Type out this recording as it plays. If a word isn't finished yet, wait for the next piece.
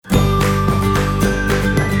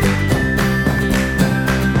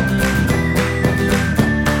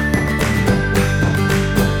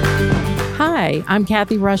Hi, I'm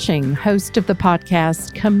Catie Rushing, host of the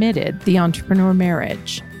podcast Committed, the Entrepreneur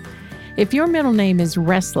Marriage. If your middle name is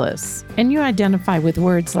Restless and you identify with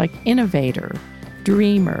words like innovator,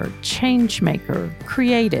 dreamer, changemaker,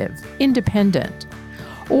 creative, independent,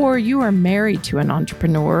 or you are married to an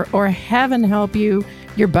entrepreneur, or heaven help you,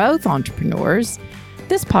 you're both entrepreneurs,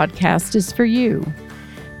 this podcast is for you.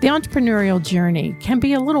 The entrepreneurial journey can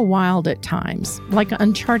be a little wild at times, like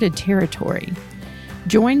uncharted territory.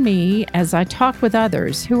 Join me as I talk with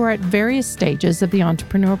others who are at various stages of the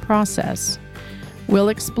entrepreneur process. We'll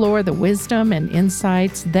explore the wisdom and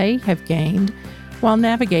insights they have gained while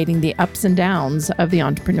navigating the ups and downs of the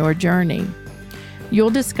entrepreneur journey. You'll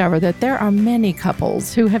discover that there are many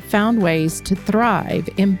couples who have found ways to thrive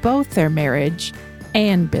in both their marriage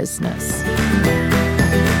and business.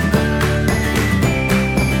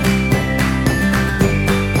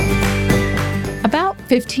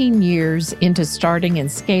 15 years into starting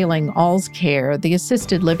and scaling All's Care, the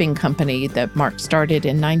assisted living company that Mark started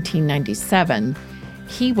in 1997,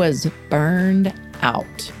 he was burned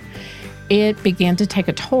out. It began to take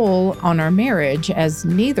a toll on our marriage as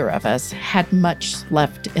neither of us had much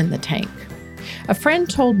left in the tank. A friend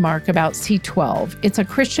told Mark about C12. It's a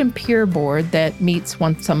Christian peer board that meets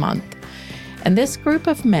once a month. And this group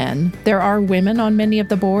of men, there are women on many of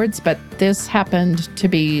the boards, but this happened to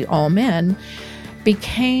be all men,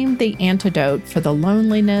 became the antidote for the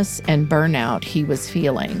loneliness and burnout he was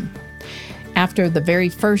feeling. After the very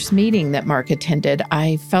first meeting that Mark attended,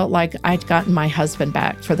 I felt like I'd gotten my husband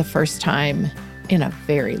back for the first time in a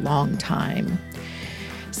very long time.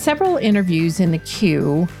 Several interviews in the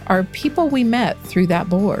queue are people we met through that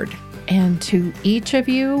board. And to each of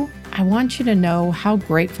you, I want you to know how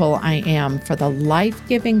grateful I am for the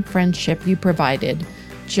life-giving friendship you provided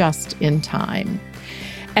just in time.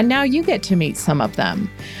 And now you get to meet some of them.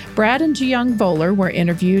 Brad and Jiyoung Bowler were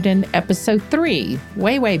interviewed in episode 3,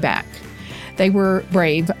 way back. They were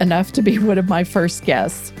brave enough to be one of my first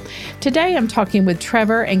guests. Today, I'm talking with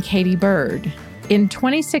Trevor and Catie Bird. In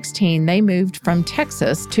 2016, they moved from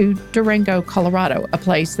Texas to Durango, Colorado, a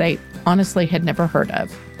place they honestly had never heard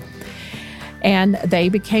of. And they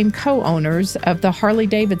became co-owners of the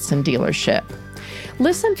Harley-Davidson dealership.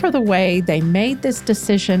 Listen for the way they made this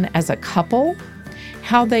decision as a couple,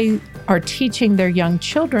 how they are teaching their young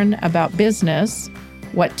children about business,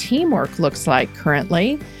 what teamwork looks like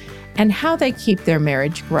currently, and how they keep their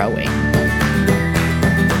marriage growing.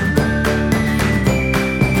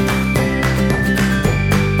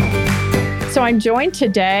 So I'm joined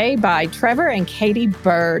today by Trevor and Catie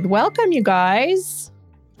Bird. Welcome, you guys.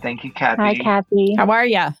 Thank you, Catie. Hi, Catie. How are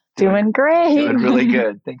you? Doing great. Doing really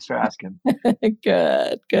good. Thanks for asking.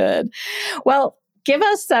 Good. Well, give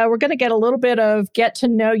us, we're going to get a little bit of get to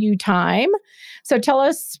know you time. So tell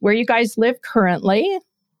us where you guys live currently.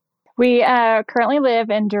 We currently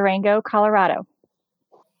live in Durango, Colorado.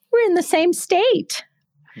 We're in the same state.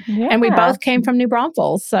 Yeah. And we both came from New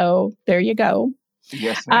Braunfels. So there you go.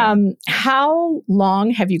 Yes, ma'am. How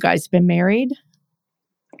long have you guys been married?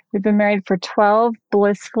 We've been married for 12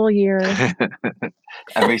 blissful years.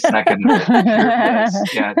 Every second of it.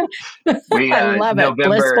 Yes. Yeah. We, I love it.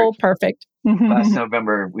 Blissful, perfect. Last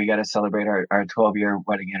November, we got to celebrate our 12-year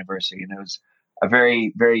wedding anniversary. And it was a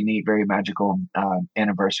very, very neat, very magical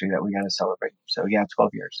anniversary that we got to celebrate. So yeah, 12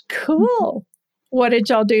 years. Cool. What did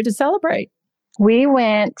y'all do to celebrate? We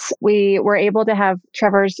were able to have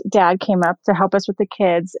Trevor's dad came up to help us with the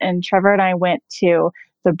kids. And Trevor and I went to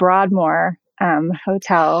the Broadmoor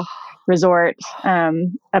hotel resort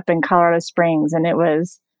up in Colorado Springs. And it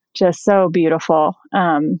was just so beautiful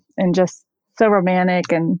and just so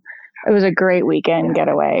romantic. And it was a great weekend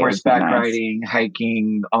getaway. Horseback riding,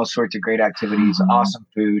 hiking, all sorts of great activities, awesome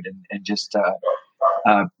food, and just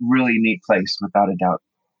a really neat place without a doubt.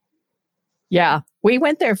 Yeah, we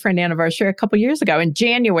went there for an anniversary a couple years ago in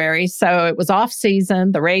January. So it was off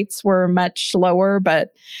season. The rates were much lower, but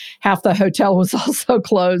half the hotel was also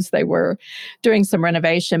closed. They were doing some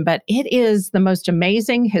renovation, but it is the most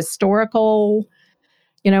amazing historical,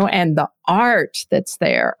 and the art that's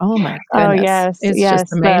there. Oh my goodness. Oh yes. It's yes.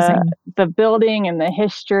 just amazing. The building and the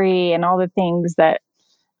history and all the things that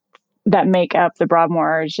make up the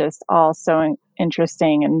Broadmoor is just all so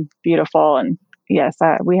interesting and beautiful. And yes,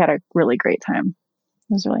 we had a really great time.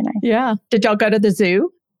 It was really nice. Yeah. Did y'all go to the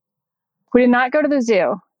zoo? We did not go to the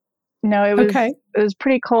zoo. No, it was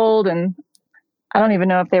pretty cold, and I don't even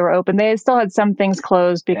know if they were open. They still had some things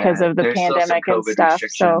closed because of the pandemic and stuff.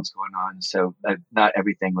 Restrictions going on, so not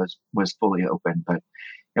everything was fully open. But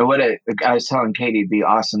I was telling Catie, it'd be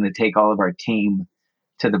awesome to take all of our team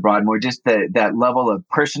to the Broadmoor. Just that level of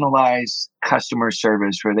personalized customer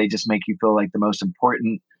service where they just make you feel like the most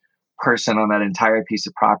important person on that entire piece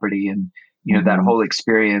of property. And, that whole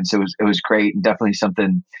experience, it was great, and definitely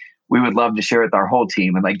something we would love to share with our whole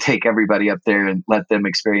team, and like take everybody up there and let them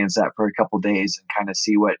experience that for a couple of days and kind of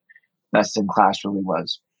see what best in class really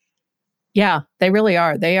was. Yeah, they really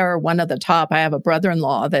are. They are one of the top. I have a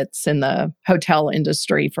brother-in-law that's in the hotel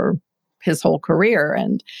industry for his whole career,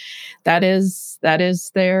 and that is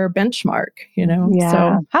their benchmark, Yeah,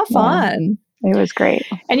 so how fun. It was great.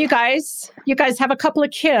 And you guys have a couple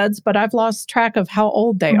of kids, but I've lost track of how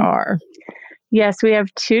old they are. Yes, we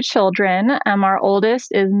have 2 children. Our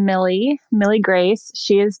oldest is Millie Grace.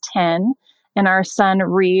 She is 10, and our son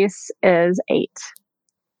Reese is 8.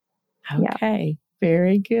 Okay, yeah.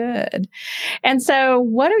 Very good. And so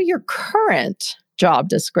what are your current job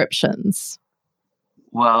descriptions?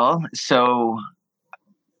 Well, so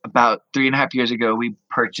about 3.5 years ago, we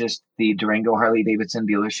purchased the Durango Harley-Davidson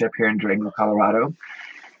dealership here in Durango, Colorado.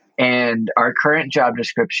 And our current job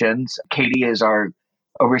descriptions, Catie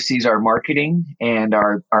oversees our marketing and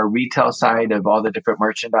our retail side of all the different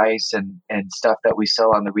merchandise and stuff that we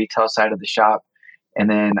sell on the retail side of the shop. And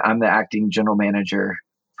then I'm the acting general manager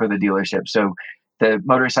for the dealership. So the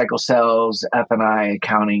motorcycle sales, F&I,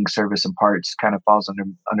 accounting, service, and parts kind of falls under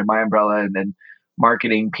my umbrella. And then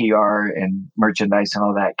marketing, PR, and merchandise and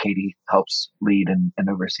all that, Catie helps lead and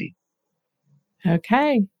oversee.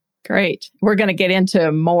 Okay, great. We're going to get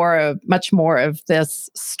into much more of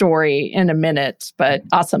this story in a minute, but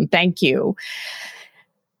awesome. Thank you.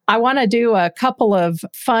 I want to do a couple of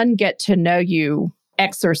fun get to know you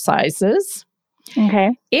exercises.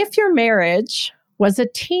 Okay. If your marriage was a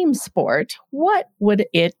team sport, what would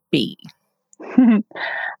it be?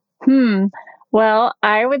 Well,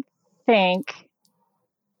 I would think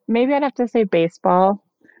maybe I'd have to say baseball.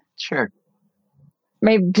 Sure.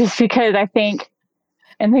 Maybe just because I think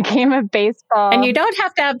in the game of baseball, and you don't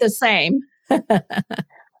have to have the same.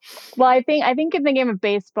 Well, I think in the game of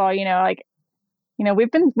baseball,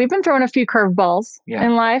 we've been throwing a few curveballs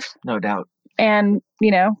in life, no doubt, and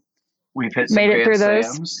we've hit made it through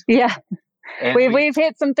slams. those. Yeah. And we've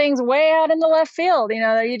hit some things way out in the left field,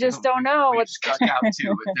 that you just don't know what's struck out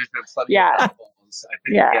too. There's been plenty of balls. I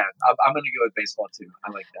think, I'm going to go with baseball too.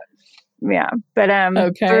 I like that. Yeah, but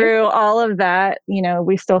through all of that,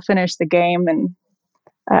 we still finished the game and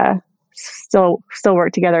still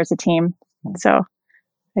work together as a team. So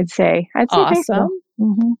I'd say awesome. baseball,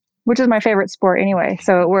 which is my favorite sport anyway.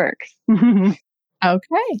 So it works.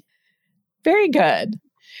 Okay, very good.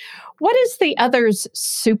 What is the other's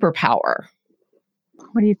superpower?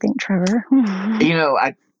 What do you think, Trevor?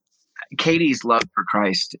 Catie's love for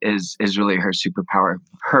Christ is really her superpower.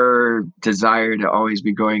 Her desire to always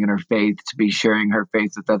be growing in her faith, to be sharing her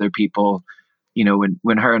faith with other people.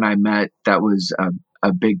 When her and I met, that was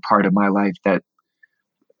a big part of my life that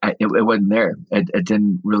it wasn't there. It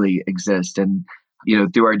didn't really exist. And,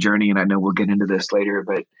 through our journey, and I know we'll get into this later,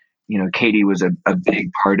 but, Catie was a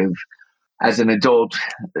big part of, as an adult,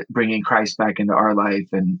 bringing Christ back into our life.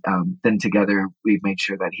 And then together, we've made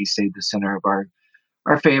sure that he stayed the center of our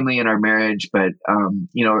family and our marriage. But,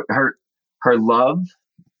 her love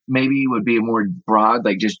maybe would be more broad,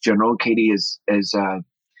 like just general. Catie is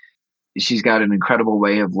she's got an incredible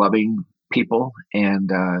way of loving people, and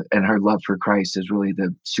her love for Christ is really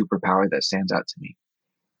the superpower that stands out to me.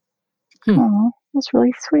 Oh, that's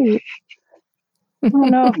really sweet. I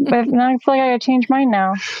don't know. I feel like I gotta change mine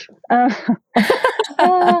now.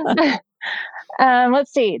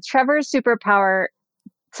 Let's see. Trevor's superpower,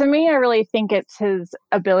 to me, I really think it's his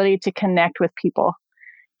ability to connect with people.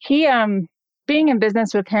 He, being in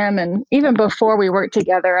business with him, and even before we worked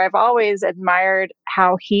together, I've always admired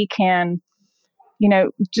how he can,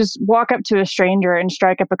 just walk up to a stranger and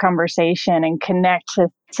strike up a conversation and connect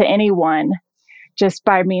to anyone just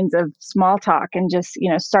by means of small talk and just,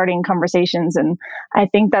 starting conversations. And I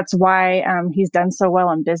think that's why he's done so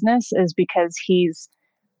well in business, is because he's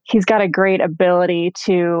got a great ability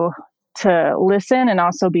to listen and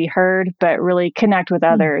also be heard, but really connect with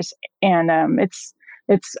others. And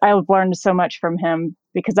I've learned so much from him,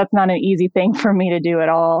 because that's not an easy thing for me to do at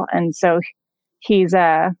all. And so he's,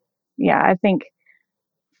 I think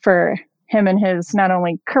for him and his not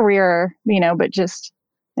only career, but just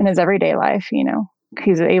in his everyday life,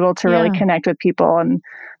 he's able to really connect with people and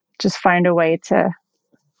just find a way to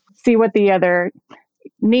see what the other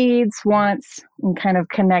needs, wants, and kind of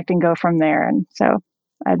connect and go from there. And so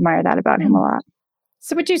I admire that about him a lot.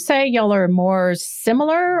 So would you say y'all are more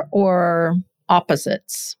similar or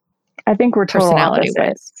opposites? I think we're total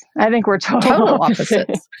opposites. I think we're total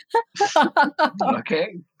opposites.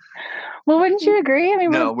 Okay. Well, wouldn't you agree? I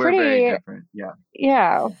mean, we're very different. Yeah.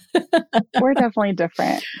 Yeah. We're definitely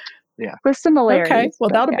different. Yeah. With similarities. Okay. Well,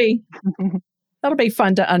 that'll be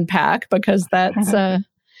fun to unpack because that's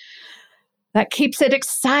that keeps it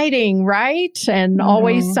exciting, right? And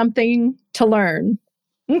always something to learn.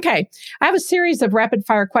 Okay. I have a series of rapid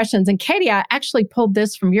fire questions. And Catie, I actually pulled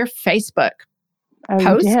this from your Facebook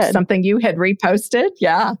post, something you had reposted.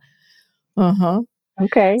 Yeah. Uh-huh.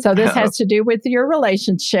 Okay. So this has to do with your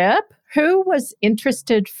relationship. Who was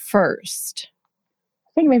interested first?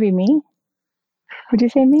 I think maybe me. Would you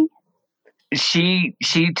say me? She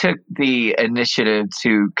took the initiative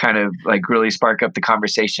to kind of like really spark up the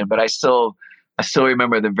conversation, but I still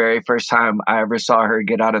remember the very first time I ever saw her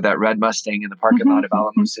get out of that red Mustang in the parking lot of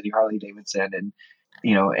Alamo City Harley-Davidson. And,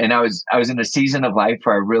 and I was in a season of life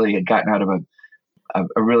where I really had gotten out of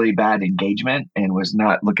a really bad engagement and was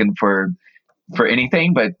not looking for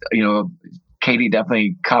anything, but, Catie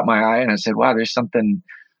definitely caught my eye and I said, wow, there's something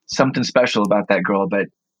special about that girl. But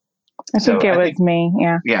I think it was me.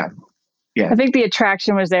 Yeah. Yeah. Yeah. I think the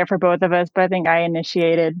attraction was there for both of us, but I think I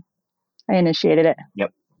initiated it.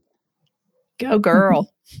 Yep. Go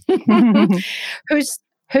girl. Who's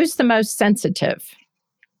the most sensitive?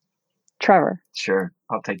 Trevor. Sure.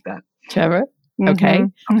 I'll take that. Trevor. Okay.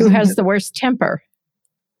 Who has the worst temper?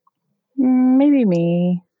 Maybe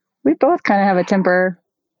me. We both kind of have a temper.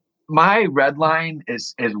 My red line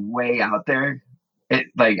is way out there.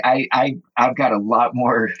 I've got a lot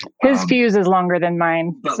more. His fuse is longer than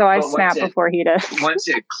mine, so I snap before he does. Once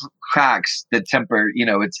it cracks, the temper,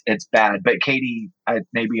 it's bad. But Catie,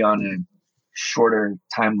 maybe on a shorter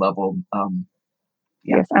time level.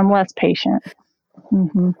 Yes, I'm less patient.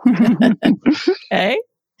 Okay.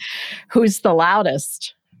 Who's the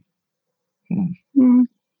loudest?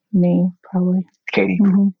 Me, probably. Catie.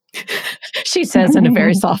 She says in a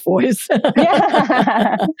very soft voice.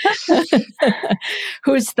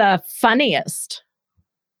 Who's the funniest?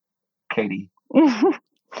 Catie.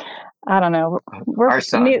 I don't know. We're our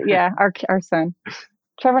son. Our son.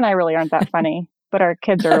 Trevor and I really aren't that funny, but our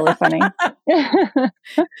kids are really funny.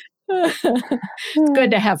 It's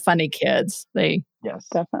good to have funny kids. Yes,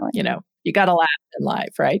 definitely. You got to laugh in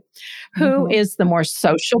life, right? Who is the more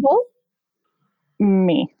sociable?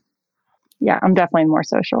 Me. Yeah, I'm definitely more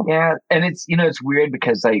social. Yeah, and it's it's weird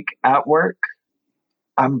because like at work,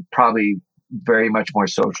 I'm probably very much more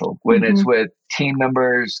social when it's with team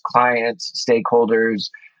members, clients, stakeholders.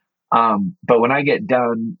 But when I get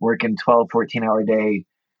done working 12, 14-hour day,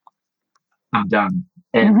 I'm done.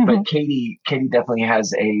 And but Catie definitely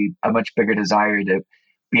has a much bigger desire to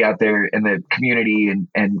be out there in the community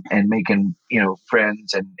and making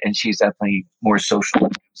friends, and she's definitely more social when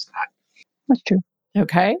it comes to that. That's true.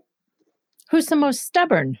 Okay. Who's the most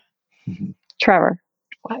stubborn? Trevor.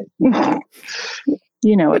 What?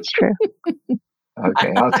 It's true.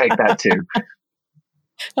 Okay, I'll take that too.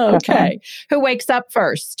 Okay. Who wakes up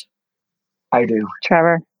first? I do.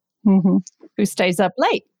 Trevor. Who stays up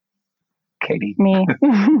late? Catie. Me.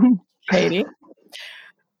 Catie.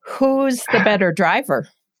 Who's the better driver?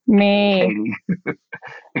 Me. Catie.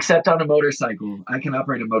 Except on a motorcycle. I can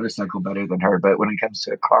operate a motorcycle better than her, but when it comes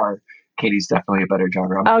to a car, Katie's definitely a better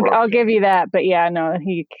driver. I'll give you that, but yeah, no,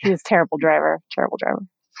 he's a terrible driver. Terrible driver.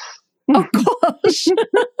 Oh gosh.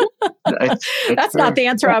 That's not the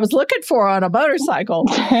answer I was looking for on a motorcycle.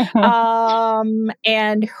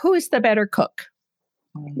 And who's the better cook?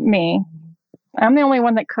 Me. I'm the only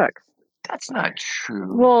one that cooks. That's not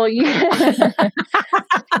true. Well, yeah.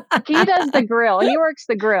 He does the grill. He works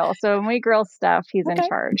the grill. So when we grill stuff, he's in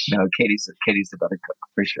charge. No, Katie's the better cook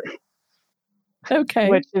for sure. Okay.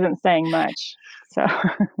 Which isn't saying much. So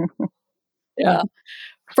yeah.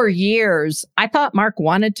 For years, I thought Mark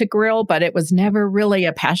wanted to grill, but it was never really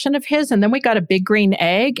a passion of his. And then we got a big green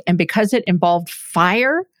egg. And because it involved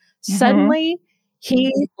fire, suddenly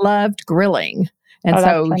he loved grilling. And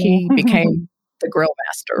so he became the grill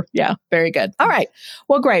master. Yeah, very good. All right.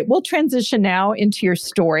 Well, great. We'll transition now into your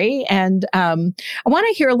story. And I want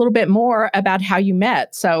to hear a little bit more about how you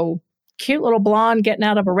met. So cute little blonde getting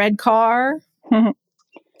out of a red car. Is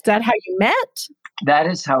that how you met? That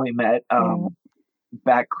is how we met.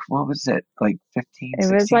 Back, what was it, like 15,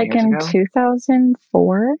 it was like in ago?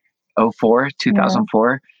 2004.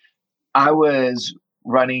 2004. I was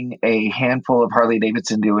running a handful of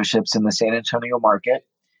Harley-Davidson dealerships in the San Antonio market.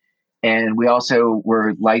 And we also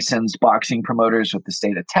were licensed boxing promoters with the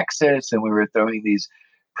state of Texas. And we were throwing these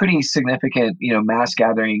pretty significant, mass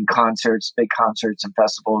gathering concerts, big concerts and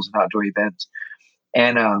festivals and outdoor events.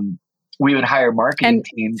 And we would hire marketing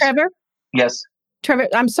teams. Trevor? Yes. Trevor,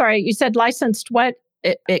 I'm sorry. You said licensed what?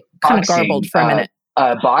 It kind of garbled for a minute.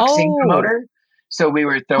 Boxing promoter. So we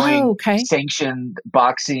were throwing okay. sanctioned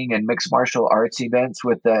boxing and mixed martial arts events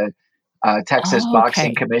with the Texas Oh,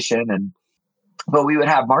 Boxing okay. Commission. But we would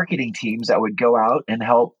have marketing teams that would go out and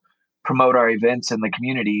help promote our events in the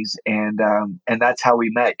communities. And that's how we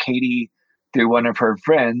met. Catie, through one of her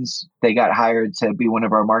friends, they got hired to be one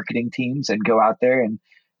of our marketing teams and go out there and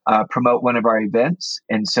promote one of our events.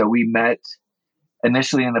 And so we met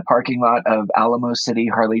initially in the parking lot of Alamo City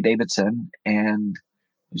Harley-Davidson, and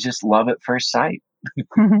just love at first sight.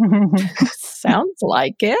 Sounds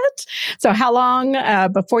like it. So, how long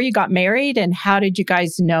before you got married, and how did you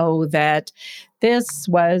guys know that this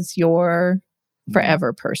was your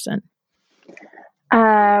forever person?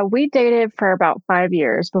 We dated for about 5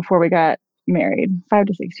 years before we got married, 5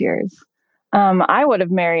 to 6 years. I would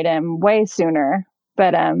have married him way sooner,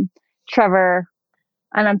 but Trevor,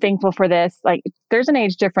 and I'm thankful for this. Like, there's an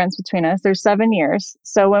age difference between us. There's 7 years.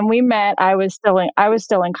 So when we met, I was still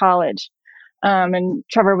in college, and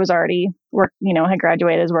Trevor was already had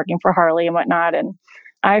graduated, was working for Harley and whatnot, and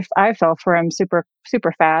I fell for him super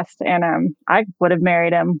super fast, and I would have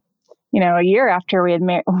married him, a year after we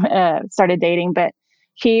had started dating, but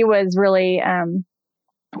he was really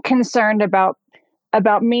concerned about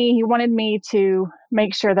me. He wanted me to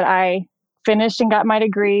make sure that I finished and got my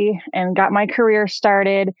degree and got my career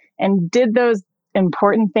started and did those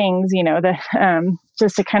important things, that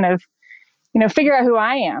just to kind of, figure out who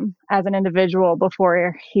I am as an individual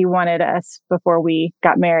before we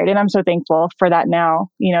got married. And I'm so thankful for that now,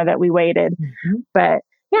 that we waited. Mm-hmm. But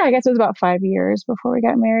yeah, I guess it was about 5 years before we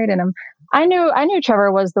got married. And I knew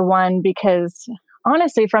Trevor was the one because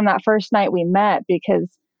honestly, from that first night we met, because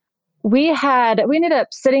we ended up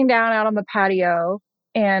sitting down out on the patio,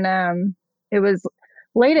 and it was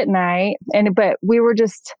late at night, but we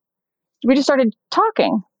just started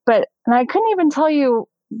talking, and I couldn't even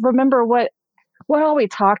remember what all we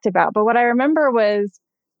talked about, but what I remember was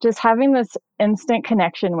just having this instant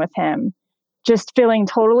connection with him, just feeling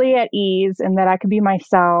totally at ease and that I could be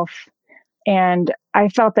myself. And I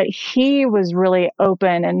felt that he was really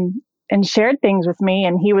open and shared things with me,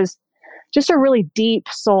 and he was just a really deep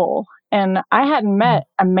soul. And I hadn't met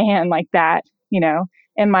a man like that,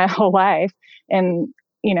 in my whole life. And,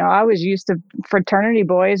 I was used to fraternity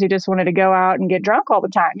boys who just wanted to go out and get drunk all the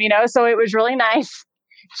time, so it was really nice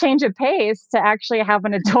change of pace to actually have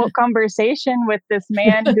an adult conversation with this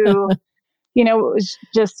man who, was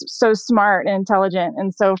just so smart and intelligent.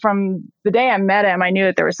 And so from the day I met him, I knew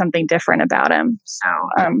that there was something different about him. So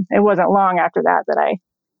it wasn't long after that I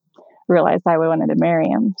realized I wanted to marry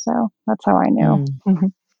him. So that's how I knew. Mm-hmm.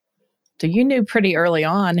 So you knew pretty early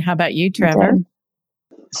on. How about you, Trevor?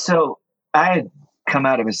 So I had come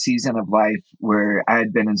out of a season of life where I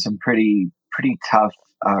had been in some pretty tough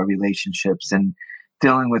relationships and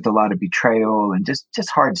dealing with a lot of betrayal and just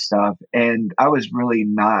hard stuff. And I was really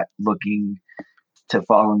not looking to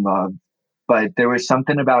fall in love, but there was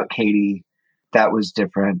something about Catie that was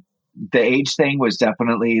different. The age thing was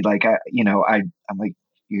definitely like, I'm like,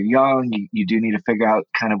 you're young, you do need to figure out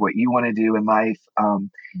kind of what you want to do in life.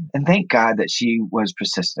 And thank God that she was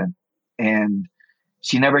persistent and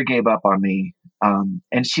she never gave up on me.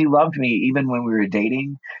 And she loved me even when we were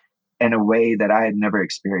dating in a way that I had never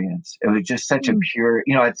experienced. It was just such a pure,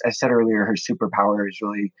 I said earlier, her superpower is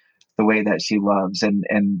really the way that she loves. And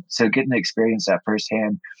so getting to experience that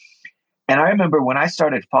firsthand. And I remember when I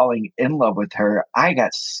started falling in love with her, I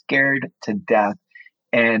got scared to death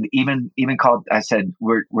and even called, I said,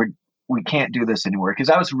 we can't do this anymore. Cause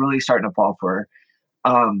I was really starting to fall for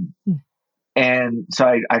her. And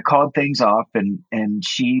so I called things off and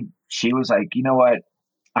she was like, you know what?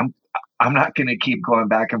 I'm not going to keep going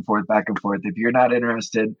back and forth. If you're not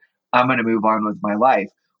interested, I'm going to move on with my life.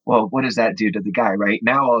 Well, what does that do to the guy? Right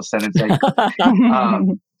now, all of a sudden it's like,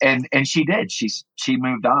 and she did, she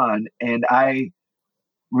moved on. And I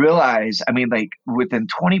realized, like within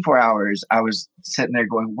 24 hours, I was sitting there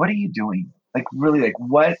going, what are you doing? Like, really, like,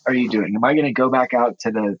 what are you doing? Am I going to go back out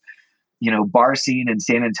to the, bar scene in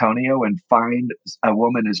San Antonio and find a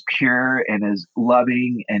woman as pure and as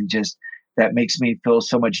loving and just that makes me feel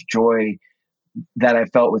so much joy that I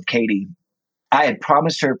felt with Catie? I had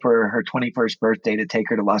promised her for her 21st birthday to take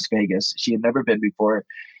her to Las Vegas. She had never been before.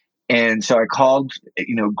 And so I called,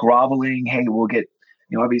 groveling, hey, we'll get,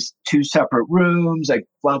 these 2 separate rooms, like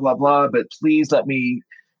blah, blah, blah, but please let me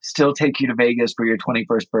still take you to Vegas for your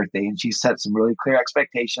 21st birthday. And she set some really clear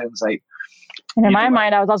expectations. Like, and in my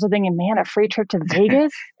mind, I was also thinking, man, a free trip to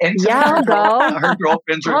Vegas? And I'll go. Her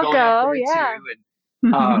girlfriends are going after it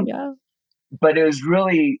too. And, Yeah. But it was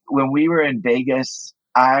really, when we were in Vegas,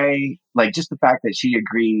 I like just the fact that she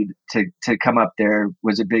agreed to come up there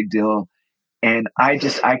was a big deal. And I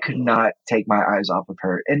could not take my eyes off of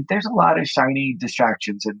her. And there's a lot of shiny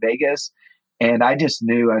distractions in Vegas. And I just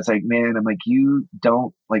knew, I was like, man, I'm like, you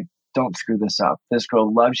don't screw this up. This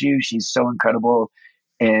girl loves you. She's so incredible.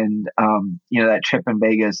 And, that trip in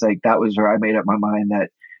Vegas, like that was where I made up my mind that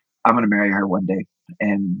I'm going to marry her one day.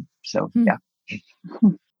 And so, yeah.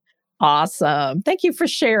 Awesome. Thank you for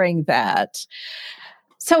sharing that.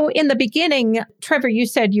 So in the beginning, Trevor, you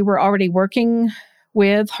said you were already working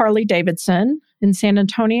with Harley-Davidson in San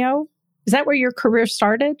Antonio. Is that where your career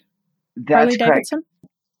started? That's correct. Harley-Davidson?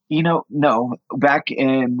 No,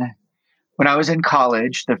 when I was in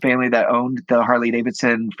college, the family that owned the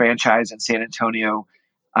Harley-Davidson franchise in San Antonio,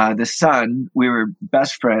 the son, we were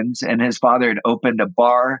best friends, and his father had opened a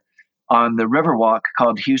bar on the Riverwalk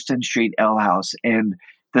called Houston Street Ale House. And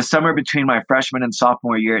the summer between my freshman and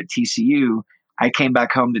sophomore year at TCU, I came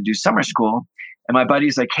back home to do summer school. And my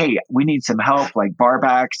buddy's like, hey, we need some help, like bar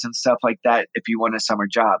backs and stuff like that, if you want a summer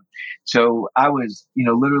job. So I was,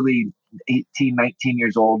 literally 18, 19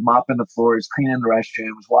 years old, mopping the floors, cleaning the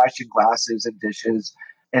restrooms, washing glasses and dishes.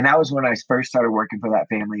 And that was when I first started working for that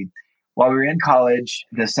family. While we were in college,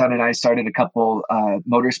 the son and I started a couple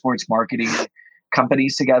motorsports marketing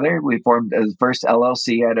companies together. We formed the first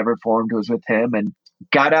LLC I'd ever formed was with him, and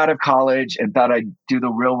got out of college and thought I'd do the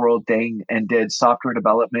real world thing and did software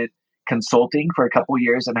development consulting for a couple of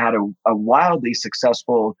years and had a wildly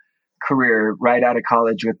successful career right out of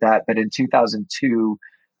college with that. But in 2002,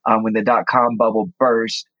 when the dot-com bubble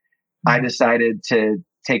burst, I decided to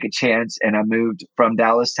take a chance and I moved from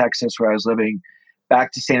Dallas, Texas, where I was living,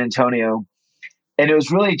 back to San Antonio. And it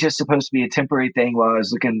was really just supposed to be a temporary thing while I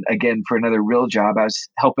was looking again for another real job. I was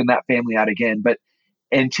helping that family out again. But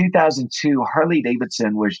in 2002,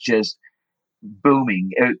 Harley-Davidson was just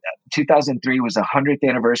booming. 2003 was the 100th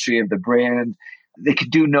anniversary of the brand. They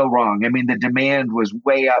could do no wrong. I mean, the demand was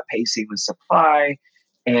way outpacing the supply.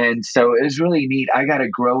 And so it was really neat. I got to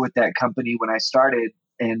grow with that company when I started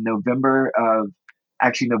in November of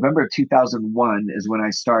 2001 is when I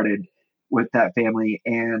started with that family.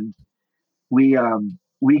 And we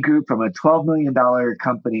grew from a $12 million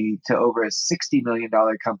company to over a $60 million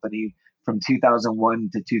company from 2001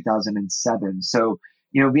 to 2007. So,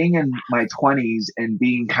 being in my 20s and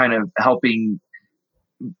being kind of helping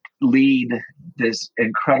lead this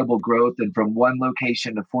incredible growth, and from one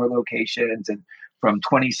location to 4 locations and from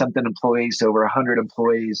 20 something employees to over 100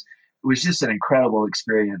 employees, it was just an incredible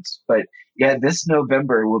experience. But yeah, this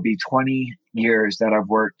November will be 20 years that I've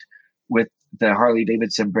worked with the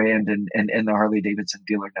Harley-Davidson brand and the Harley-Davidson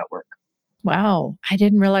dealer network. Wow. I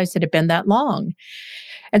didn't realize it had been that long.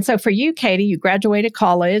 And so for you, Catie, you graduated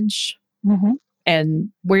college. Mm-hmm. And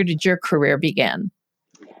where did your career begin?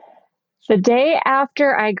 The day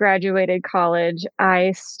after I graduated college,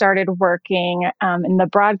 I started working in the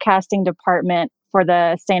broadcasting department for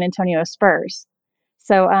the San Antonio Spurs.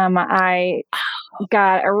 So I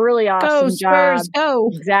got a really awesome job. Spurs, go.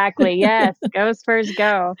 Exactly. Yes. Go Spurs,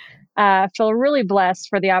 go. Feel really blessed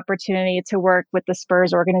for the opportunity to work with the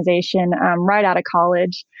Spurs organization right out of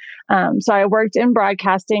college. So I worked in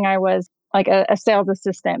broadcasting. I was like a sales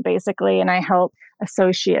assistant, basically, and I helped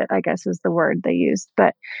associate, I guess is the word they used.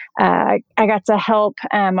 But I got to help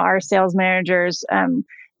our sales managers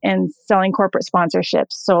in selling corporate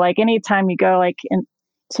sponsorships. So like anytime you go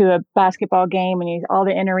to a basketball game and all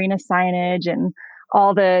the in-arena signage and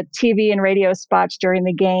all the TV and radio spots during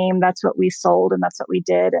the game, that's what we sold and that's what we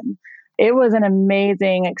did. And it was an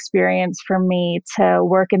amazing experience for me to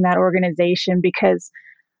work in that organization because,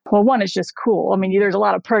 well, one, it's just cool. I mean, there's a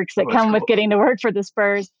lot of perks that come with getting to work for the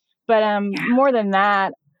Spurs. But more than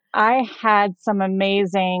that, I had some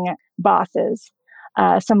amazing bosses,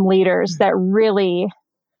 some leaders that really,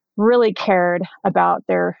 really cared about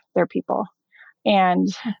their people. And,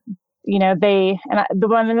 one of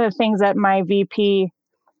the things that my VP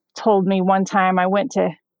told me one time, I went to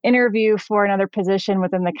interview for another position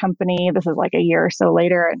within the company. This is like a year or so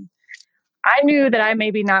later. And I knew that I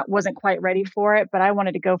maybe wasn't quite ready for it, but I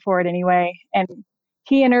wanted to go for it anyway. And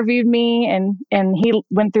he interviewed me and he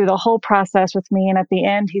went through the whole process with me. And at the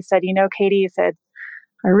end, he said, Catie, he said,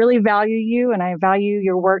 I really value you and I value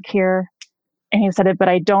your work here. And he said, but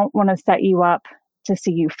I don't want to set you up to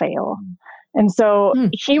see you fail. And so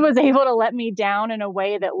he was able to let me down in a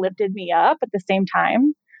way that lifted me up at the same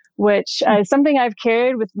time, which is something I've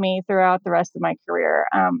carried with me throughout the rest of my career.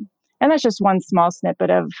 And that's just one small snippet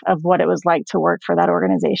of what it was like to work for that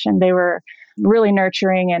organization. They were really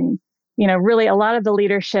nurturing and, really a lot of the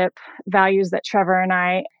leadership values that Trevor and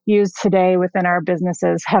I use today within our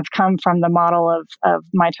businesses have come from the model of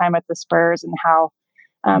my time at the Spurs and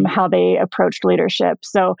how they approached leadership.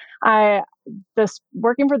 So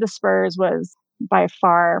working for the Spurs was by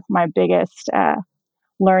far my biggest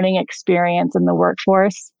learning experience in the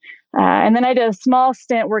workforce. And then I did a small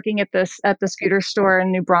stint working at the scooter store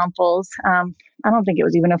in New Braunfels. I don't think it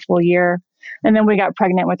was even a full year. And then we got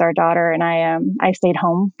pregnant with our daughter, and I stayed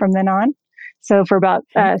home from then on. So for about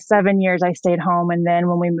Okay. 7 years, I stayed home. And then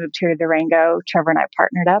when we moved here to Durango, Trevor and I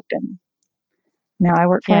partnered up, and now I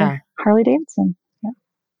work for Yeah. Harley-Davidson.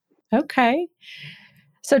 Yeah. Okay.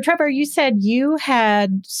 So, Trevor, you said you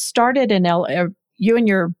had started you and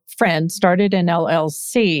your friend started an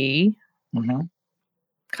LLC, Mm-hmm.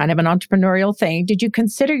 kind of an entrepreneurial thing. Did you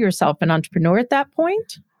consider yourself an entrepreneur at that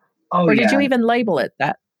point? Oh Or did yeah. you even label it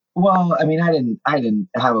that? Well, I mean, I didn't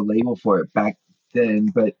have a label for it back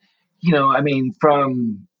then, but I mean,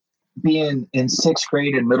 from being in sixth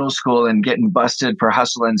grade in middle school and getting busted for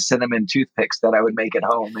hustling cinnamon toothpicks that I would make at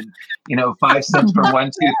home, and 5 cents for one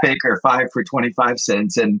toothpick or five for 25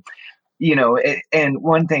 cents, and and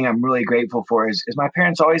one thing I'm really grateful for is my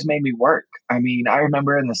parents always made me work. I mean, I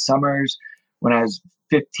remember in the summers when I was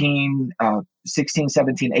 15, 16,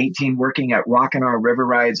 17, 18, working at Rockin' R River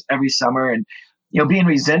rides every summer, and being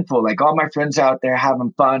resentful, like all my friends out there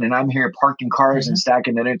having fun and I'm here parking cars and Mhm.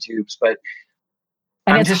 stacking inner tubes. But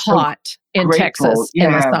And I'm it's just so hot in grateful. Texas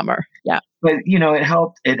in the Yeah. summer. Yeah. But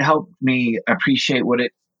it helped me appreciate what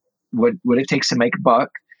it takes to make a buck,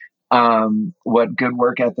 what good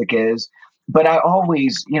work ethic is. But I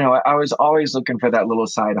was always looking for that little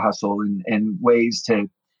side hustle and ways to,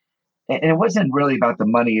 and it wasn't really about the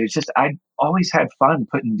money. It was just, I always had fun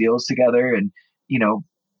putting deals together and, you know,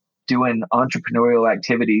 doing entrepreneurial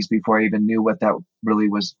activities before I even knew what that really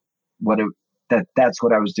was, that's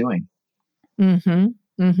what I was doing. Mm-hmm.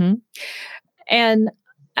 Mm-hmm. And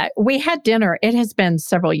we had dinner. It has been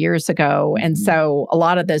several years ago. And Mhm. so a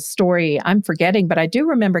lot of this story I'm forgetting, but I do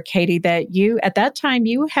remember, Catie, that at that time,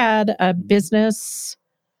 you had a business.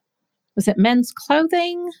 Was it men's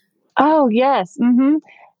clothing? Oh, yes.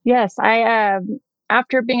 Yes.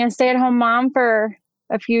 After being a stay-at-home mom for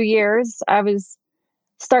a few years, I was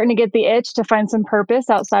starting to get the itch to find some purpose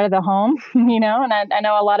outside of the home, and I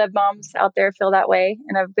know a lot of moms out there feel that way,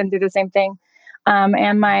 and I've been through the same thing.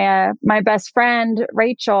 And my best friend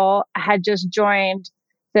Rachel had just joined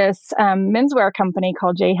this menswear company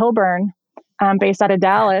called J. Hilburn, based out of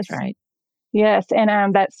That's Dallas. right. Yes,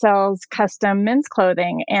 and that sells custom men's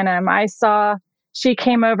clothing. And I saw she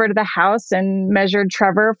came over to the house and measured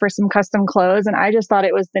Trevor for some custom clothes, and I just thought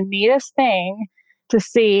it was the neatest thing to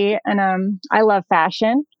see. And I love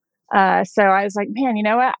fashion, so I was like, man, you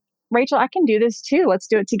know what, Rachel, I can do this too. Let's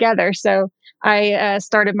do it together. So I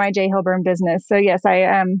started my J. Hilburn business. So yes,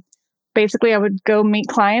 basically I would go meet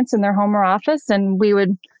clients in their home or office, and we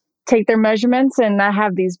would take their measurements, and I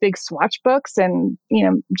have these big swatch books, and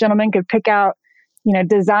gentlemen could pick out,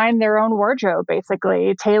 design their own wardrobe,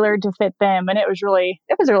 basically tailored to fit them. And it was a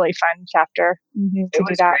really fun chapter, It to do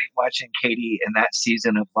was that. great watching Catie in that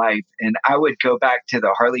season of life. And I would go back to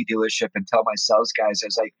the Harley dealership and tell my sales guys, I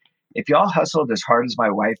was like, if y'all hustled as hard as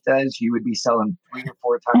my wife does, you would be selling 3 or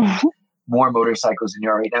 4 times more motorcycles than you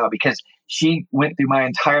are right now, because she went through my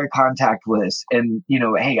entire contact list and,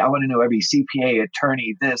 hey, I want to know every CPA,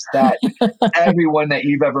 attorney, this, that, everyone that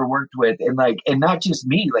you've ever worked with. And and not just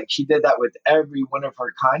me, like she did that with every one of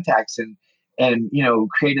her contacts, and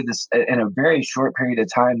created this in a very short period of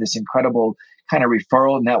time, this incredible kind of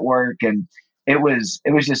referral network. And it was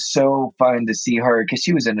just so fun to see her, because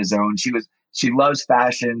she was in the zone. She loves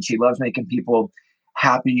fashion. She loves making people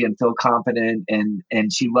happy and feel confident,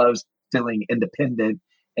 and she loves feeling independent.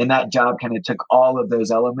 And that job kind of took all of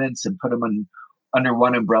those elements and put them under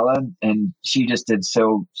one umbrella. And she just did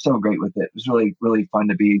so great with it. It was really, really fun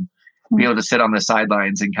to be able to sit on the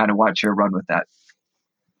sidelines and kind of watch her run with that.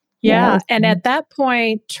 Yeah. Yes. And at that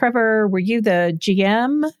point, Trevor, were you the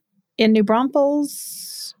GM in New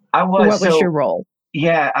Braunfels? I Or was. what was your role?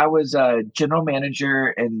 Yeah, I was a general manager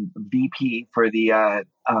and VP for the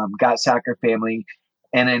Got Sacker family.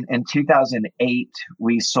 And in 2008,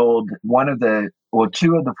 we sold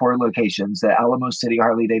two of the 4 locations, the Alamo City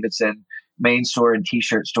Harley-Davidson main store and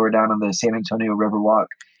t-shirt store down on the San Antonio Riverwalk.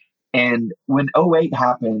 And when '08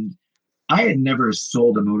 happened, I had never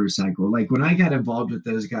sold a motorcycle. Like when I got involved with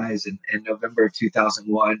those guys in November of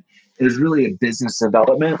 2001, it was really a business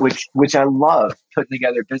development, which I love, putting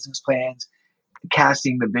together business plans,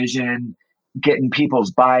 casting the vision, getting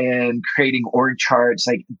people's buy-in, creating org charts,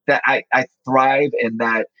 like that. I thrive in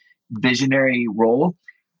that visionary role.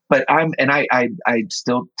 But I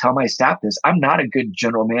still tell my staff this: I'm not a good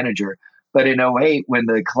general manager. But in '08, when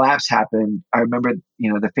the collapse happened, I remember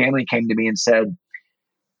the family came to me and said,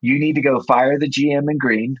 "You need to go fire the GM in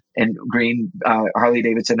Green Harley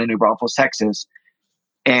Davidson in New Braunfels, Texas.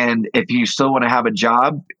 And if you still want to have a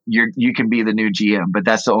job, you can be the new GM, but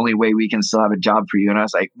that's the only way we can still have a job for you. And I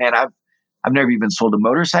was like, man, I've never even sold a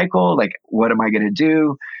motorcycle. Like, what am I going to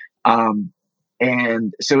do?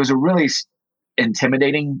 And so it was a really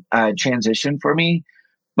intimidating transition for me,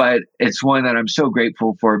 but it's one that I'm so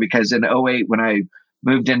grateful for, because in '08, when I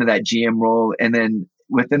moved into that GM role, and then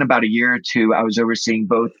within about a year or two, I was overseeing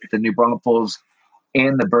both the New Braunfels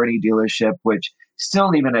and the Bernie dealership, which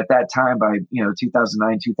still, even at that time, by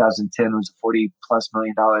 2009, 2010, was $40+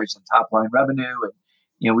 million in top line revenue,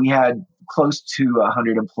 and we had close to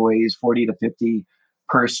 100 employees, 40 to 50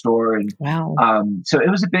 per store, and wow, so it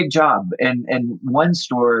was a big job, and one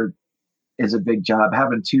store is a big job.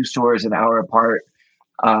 Having two stores an hour apart,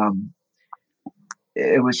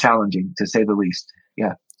 it was challenging, to say the least.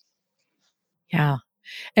 Yeah. yeah.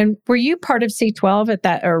 And were you part of C12 at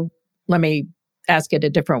that, or let me ask it a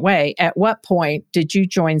different way. At what point did you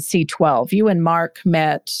join C12? You and Mark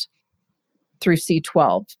met through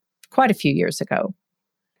C12 quite a few years ago.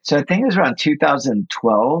 So I think it was around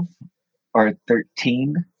 2012 or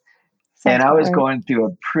 13. And I was going through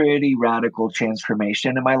a pretty radical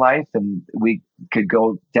transformation in my life, and we could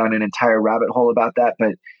go down an entire rabbit hole about that.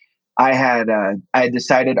 But I had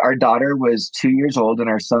decided, our daughter was 2 years old and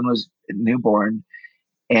our son was newborn.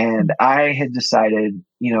 And I had decided,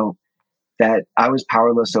 that I was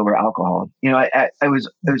powerless over alcohol. It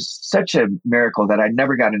was such a miracle that I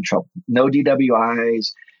never got in trouble. No DWIs,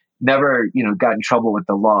 never, got in trouble with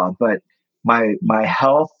the law. But my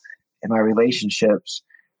health and my relationships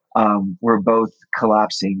were both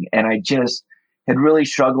collapsing. And I just had really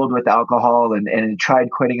struggled with alcohol and tried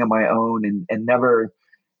quitting on my own, and never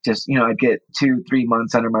just, I'd get 2-3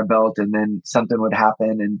 months under my belt and then something would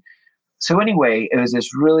happen. And so anyway, it was this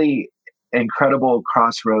really incredible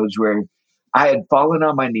crossroads where I had fallen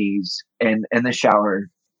on my knees in the shower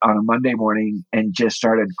on a Monday morning and just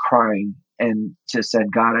started crying and just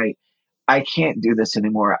said, God, I can't do this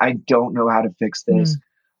anymore. I don't know how to fix this.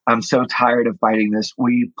 I'm so tired of fighting this. Will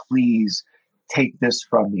you please take this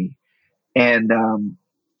from me? And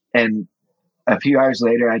a few hours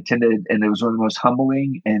later, I attended, and it was one of the most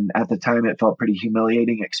humbling, and at the time it felt pretty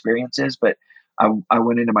humiliating experiences. But I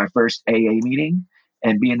went into my first AA meeting,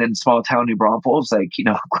 and being in small town New Braunfels,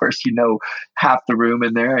 of course, half the room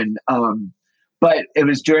in there. And but it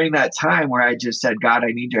was during that time where I just said, God,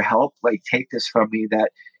 I need your help. Like, take this from me. That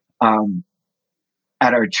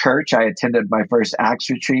at our church, I attended my first Acts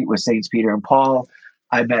retreat with Saints Peter and Paul.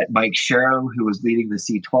 I met Mike Sherrow, who was leading the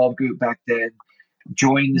C12 group back then,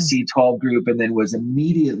 joined the C12 group, and then was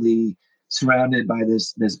immediately surrounded by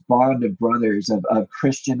this bond of brothers, of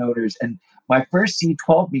Christian owners. And my first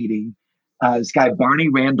C12 meeting, this guy, Barney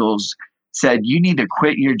Randalls, said, you need to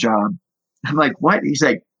quit your job. I'm like, what? He's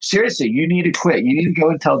like, seriously, you need to quit. You need to go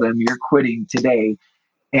and tell them you're quitting today.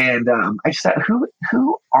 And I just thought,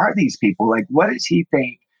 who are these people? Like, what does he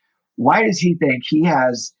think? Why does he think he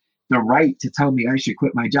has the right to tell me I should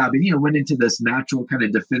quit my job? And, went into this natural kind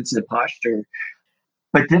of defensive posture,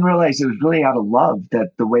 but didn't realize it was really out of love,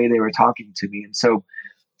 that the way they were talking to me. And so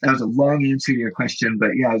that was a long answer to your question,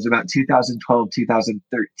 but yeah, it was about 2012,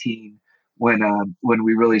 2013 when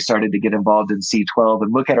we really started to get involved in C12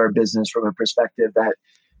 and look at our business from a perspective that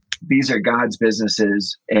these are God's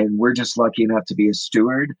businesses, and we're just lucky enough to be a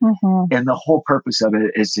steward. And the whole purpose of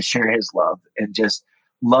it is to share his love, and just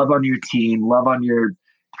love on your team, love on your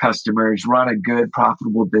customers, run a good,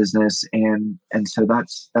 profitable business. And so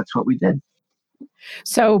that's what we did.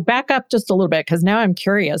 So back up just a little bit, because now I'm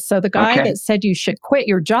curious. So the guy that said you should quit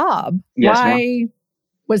your job, why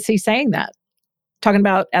was he saying that? Talking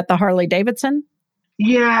about at the Harley-Davidson?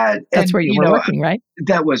 Yeah. That's where you were working, right?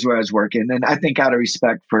 That was where I was working. And I think out of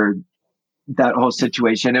respect for that whole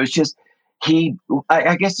situation, it was just,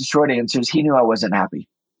 I guess the short answer is he knew I wasn't happy.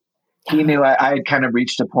 He knew I had kind of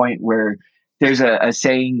reached a point where there's a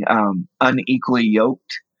saying, unequally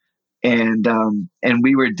yoked. And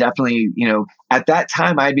we were definitely, at that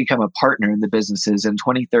time I had become a partner in the businesses. In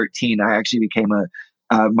 2013, I actually became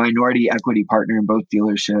a minority equity partner in both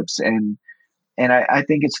dealerships. And I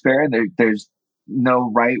think it's fair. There's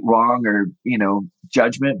no right, wrong, or,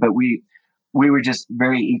 judgment, but we were just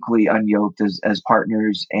very equally unyoked as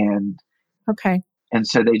partners. And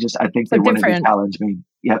so they just, I think they wanted to challenge me.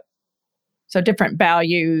 Yep. So different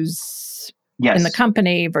values in the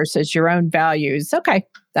company versus your own values. Okay.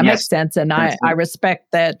 That makes sense. And I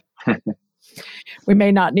respect that. We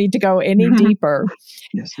may not need to go any deeper.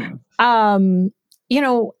 Yes, ma'am.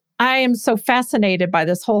 I am so fascinated by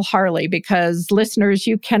this whole Harley because listeners,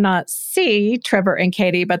 you cannot see Trevor and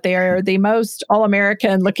Catie, but they are the most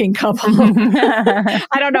all-American looking couple.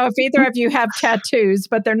 I don't know if either of you have tattoos,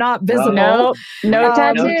 but they're not visible. No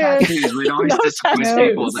tattoos. No tattoos. We'd always disappoint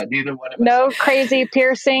people that neither one of us. No crazy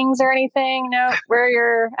piercings or anything. No, we're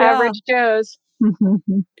your average Joes.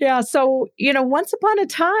 Yeah. So, once upon a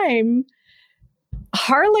time,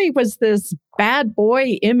 Harley was this bad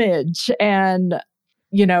boy image, and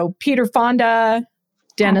Peter Fonda,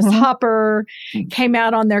 Dennis Hopper came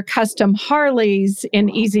out on their custom Harleys in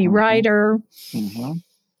Easy Rider.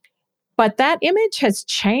 But that image has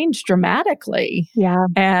changed dramatically. Yeah.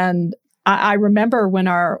 And I remember when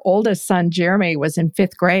our oldest son, Jeremy, was in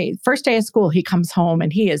 5th grade, first day of school, he comes home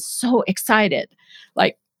and he is so excited.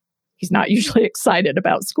 Like, he's not usually excited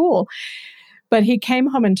about school. But he came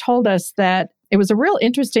home and told us that it was a real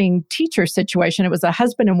interesting teacher situation. It was a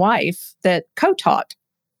husband and wife that co-taught.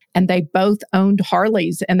 And they both owned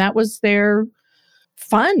Harleys, and that was their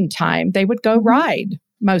fun time. They would go ride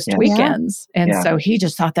most weekends. And so he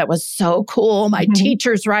just thought that was so cool. My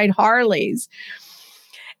teachers ride Harleys.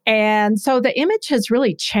 And so the image has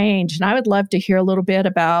really changed. And I would love to hear a little bit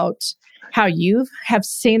about how you have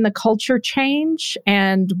seen the culture change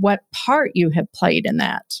and what part you have played in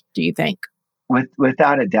that, do you think?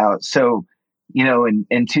 Without a doubt. So,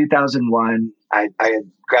 in 2001, I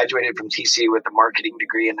had graduated from TC with a marketing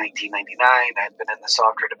degree in 1999. I had been in the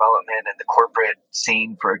software development and the corporate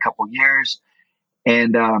scene for a couple years.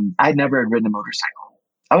 And I'd never ridden a motorcycle.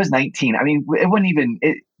 I was 19. I mean, it wouldn't even,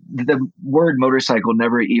 the word motorcycle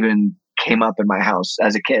never even came up in my house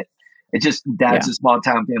as a kid. It just, dad's a small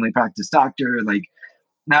town family practice doctor, like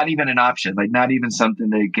not even an option, like not even something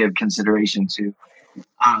to give consideration to.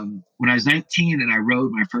 When I was 19 and I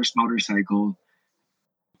rode my first motorcycle,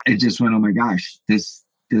 it just went, oh my gosh, this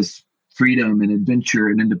freedom and adventure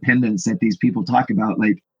and independence that these people talk about.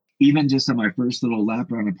 Like, even just on my first little lap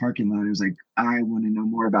around a parking lot, I was like, I want to know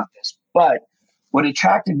more about this. But what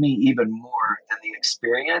attracted me even more than the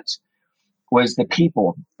experience was the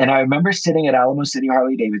people. And I remember sitting at Alamo City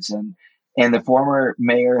Harley-Davidson, and the former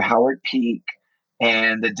mayor, Howard Peak,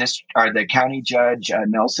 and the county judge,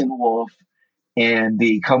 Nelson Wolf, and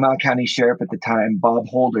the Comal County Sheriff at the time, Bob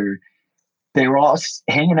Holder, they were all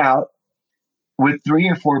hanging out with 3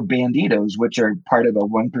 or 4 banditos, which are part of a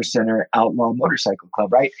 1%er outlaw motorcycle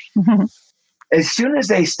club, right? As soon as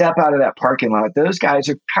they step out of that parking lot, those guys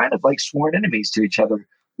are kind of like sworn enemies to each other,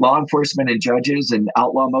 law enforcement and judges and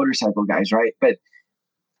outlaw motorcycle guys, right? But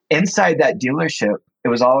inside that dealership, it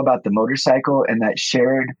was all about the motorcycle and that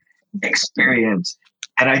shared experience.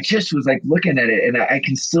 And I just was like looking at it, and I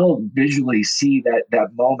can still visually see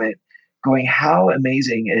that moment going, how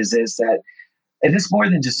amazing is this that, and it's more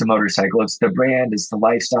than just a motorcycle. It's the brand, it's the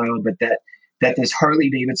lifestyle, but that this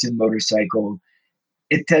Harley-Davidson motorcycle,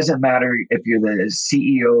 it doesn't matter if you're the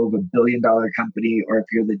CEO of a billion-dollar company or if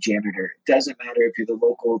you're the janitor. It doesn't matter if you're the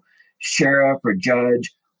local sheriff or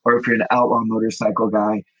judge or if you're an outlaw motorcycle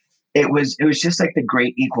guy. It was just like the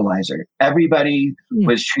great equalizer. Everybody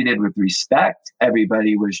was treated with respect.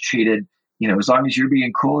 Everybody was treated, as long as you're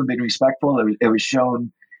being cool and being respectful, it was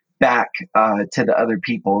shown back to the other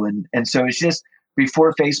people. And so it's just,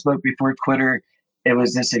 before Facebook, before Twitter, it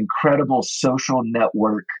was this incredible social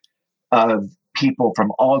network of people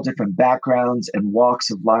from all different backgrounds and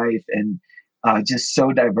walks of life, and just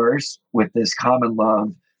so diverse, with this common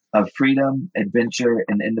love of freedom, adventure,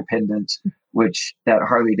 and independence, which that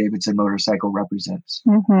Harley-Davidson motorcycle represents.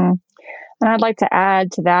 And I'd like to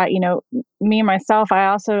add to that, me and myself,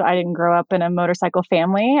 I didn't grow up in a motorcycle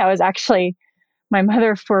family. I was actually, my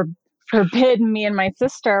mother forbid me and my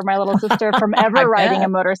little sister, from ever riding a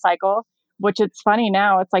motorcycle, which it's funny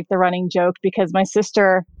now. It's like the running joke because my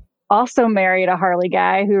sister also married a Harley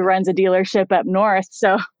guy who runs a dealership up north.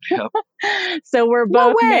 So, so we're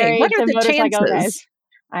both married to motorcycle guys.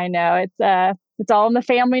 I know it's all in the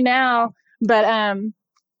family now, but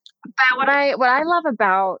what I love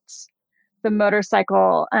about the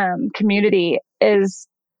motorcycle community is,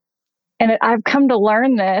 and I've come to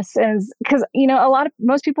learn this, is because,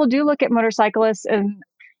 most people do look at motorcyclists and,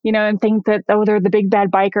 and think that, oh, they're the big bad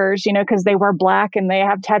bikers, because they wear black and they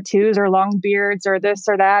have tattoos or long beards or this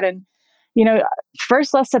or that. And,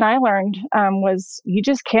 first lesson I learned was you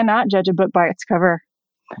just cannot judge a book by its cover,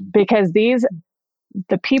 because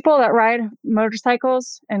the people that ride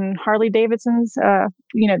motorcycles and Harley-Davidsons,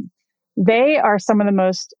 they are some of the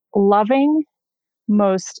most loving,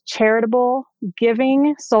 most charitable,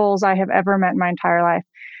 giving souls I have ever met in my entire life.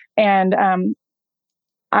 And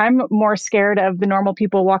I'm more scared of the normal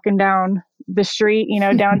people walking down the street,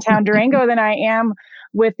 downtown Durango than I am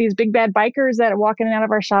with these big bad bikers that walk in and out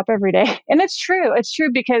of our shop every day. And it's true. It's true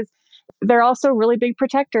because they're also really big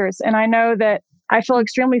protectors. And I know that I feel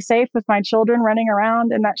extremely safe with my children running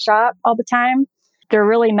around in that shop all the time. They're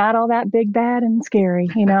really not all that big, bad, and scary,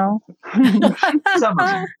 Some of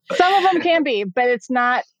them. Some of them can be, but it's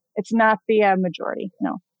not the majority.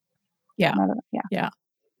 No. Yeah. Yeah.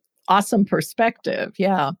 Awesome perspective.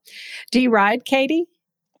 Yeah. Do you ride, Catie?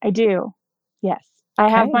 I do. Yes. I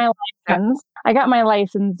have my license. I got my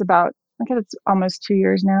license about, I guess it's almost 2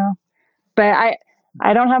 years now, but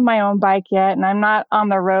I don't have my own bike yet, and I'm not on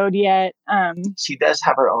the road yet. She does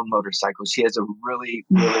have her own motorcycle. She has a really,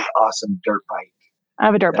 really awesome dirt bike. I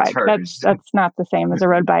have a dirt bike. That's not the same as a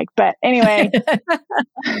road bike. But anyway,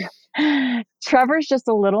 Trevor's just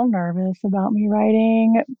a little nervous about me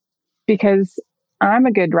riding because I'm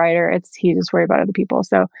a good rider. He's just worried about other people.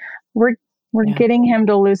 So we're getting him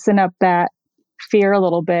to loosen up that fear a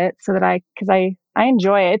little bit so that because I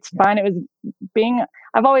enjoy it. It's fun. It was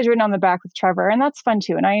I've always ridden on the back with Trevor, and that's fun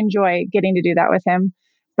too. And I enjoy getting to do that with him.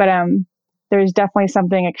 But there's definitely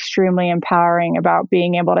something extremely empowering about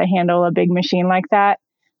being able to handle a big machine like that,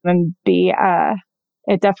 and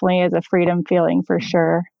it definitely is a freedom feeling for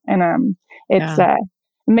sure. And it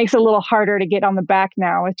makes it a little harder to get on the back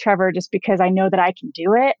now with Trevor just because I know that I can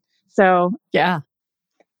do it. So yeah,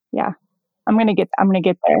 I'm gonna get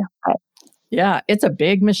there. Yeah, it's a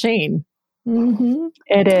big machine. Mm-hmm.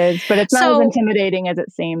 It is, but it's not as intimidating as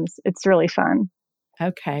it seems. It's really fun.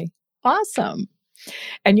 Okay, awesome.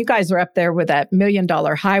 And you guys are up there with that $1 Million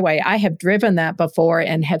Highway. I have driven that before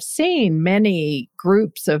and have seen many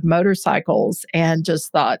groups of motorcycles and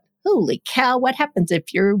just thought, holy cow, what happens if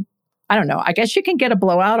I don't know, I guess you can get a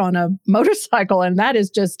blowout on a motorcycle, and that is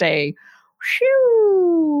just a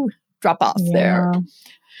drop off there.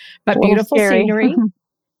 But beautiful scenery.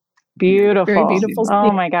 Beautiful. Very beautiful scenery.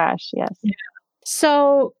 Oh my gosh, yes. Yeah.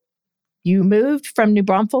 So you moved from New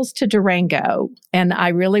Braunfels to Durango, and I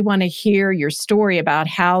really want to hear your story about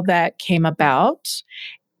how that came about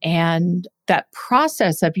and that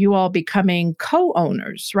process of you all becoming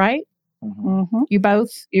co-owners, right? Mm-hmm.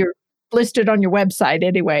 You're listed on your website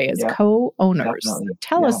anyway as co-owners. Definitely.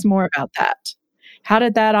 Tell us more about that. How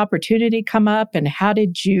did that opportunity come up, and how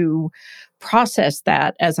did you process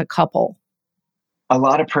that as a couple? A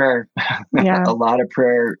lot of prayer, a lot of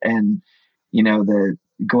prayer, and the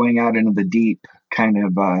going out into the deep kind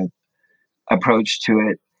of approach to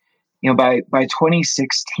it. By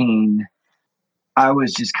 2016, I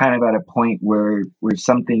was just kind of at a point where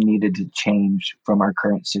something needed to change from our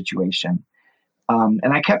current situation,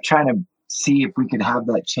 and I kept trying to see if we could have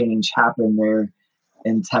that change happen there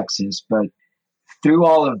in Texas. But through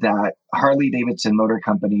all of that, Harley-Davidson Motor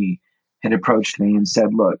Company had approached me and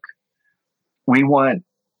said, "Look, we want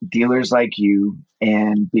dealers like you,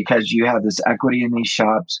 and because you have this equity in these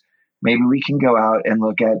shops, maybe we can go out and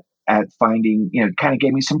look at finding," kind of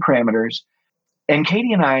gave me some parameters. And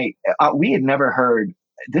Catie and I, we had never heard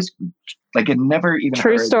this, had never even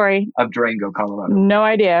True heard story of Durango, Colorado. No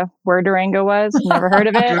idea where Durango was. Never heard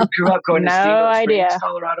of it. Grew up going to Steamboat idea. Springs,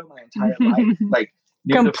 Colorado my entire life.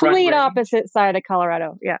 Complete opposite side of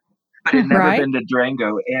Colorado. Yeah. But had never been to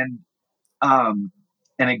Durango. And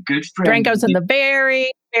a good friend. Durango's in the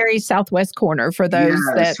very, very southwest corner for those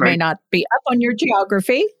that may not be up on your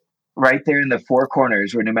geography. Right there in the four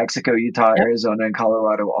corners where New Mexico, Utah, Arizona, and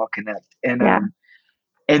Colorado all connect.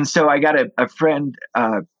 And so I got a friend,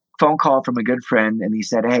 phone call from a good friend, and he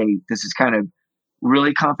said, "Hey, this is kind of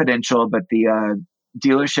really confidential, but the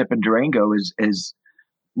dealership in Durango is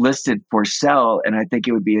listed for sale, and I think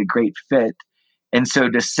it would be a great fit." And so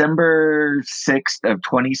December 6th of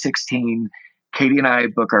 2016, Catie and I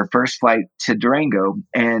book our first flight to Durango,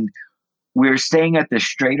 and we're staying at the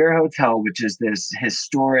Strader Hotel, which is this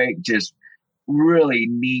historic, just really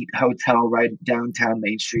neat hotel right downtown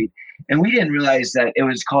Main Street. And we didn't realize that it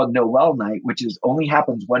was called Noel Night, which only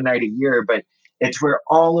happens one night a year, but it's where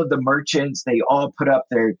all of the merchants, they all put up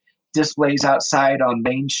their displays outside on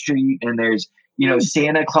Main Street, and there's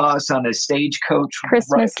Santa Claus on a stagecoach,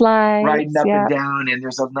 Christmas lights, riding up and down, and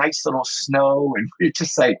there's a nice little snow, and it's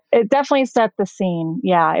just it definitely set the scene.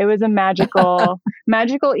 Yeah, it was a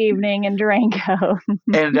magical evening in Durango.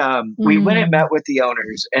 And we went and met with the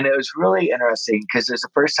owners, and it was really interesting because it was the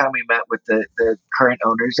first time we met with the current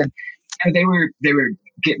owners, and they were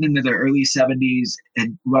getting into their early 70s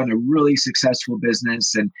and run a really successful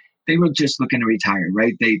business, and they were just looking to retire.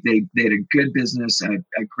 Right? They had a good business,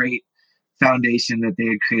 a great foundation that they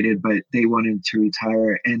had created, but they wanted to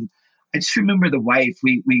retire. And I just remember the wife,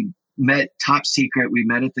 we met top secret. We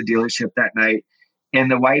met at the dealership that night. And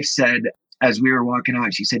the wife said, as we were walking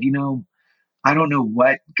out, she said, I don't know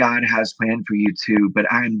what God has planned for you too, but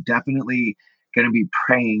I'm definitely going to be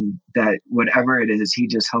praying that whatever it is, he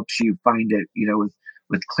just helps you find it,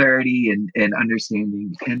 with clarity and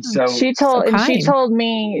understanding. And so, So kind. She told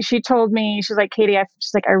me, she's like, Catie,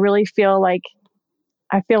 she's like, I really feel like,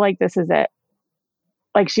 I feel like this is it.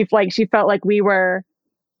 She felt like we were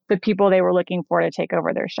the people they were looking for to take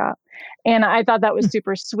over their shop. And I thought that was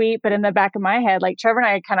super sweet. But in the back of my head, like Trevor and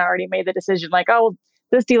I had kind of already made the decision, like, oh,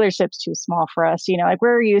 this dealership's too small for us. Like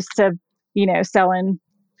we're used to, selling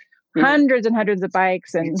hundreds and hundreds of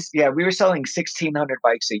bikes. And yeah, we were selling 1,600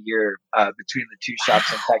 bikes a year between the two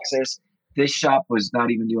shops in Texas. This shop was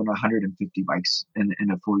not even doing 150 bikes in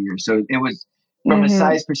a full year. So it was, from a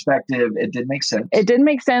size perspective, it did make sense. It did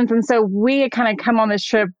make sense. And so we had kind of come on this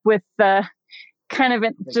trip with the kind of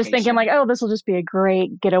just thinking like, oh, this will just be a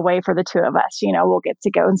great getaway for the two of us. We'll get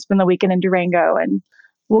to go and spend the weekend in Durango and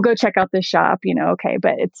we'll go check out this shop, okay,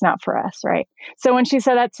 but it's not for us. Right. So when she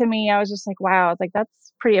said that to me, I was just like, wow, it's like, that's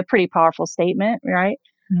a pretty powerful statement. Right.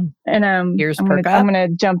 And I'm going to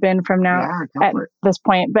jump in from now at this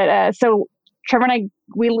point. But so Trevor and I,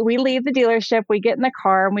 we leave the dealership, we get in the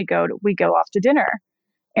car and we go off to dinner.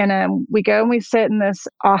 And we go and we sit in this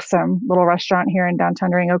awesome little restaurant here in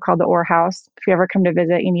downtown Durango called the Orr House. If you ever come to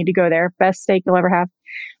visit, you need to go there. Best steak you'll ever have.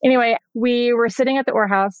 Anyway, we were sitting at the Orr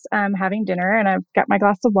House having dinner, and I've got my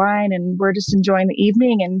glass of wine, and we're just enjoying the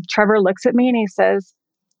evening. And Trevor looks at me and he says,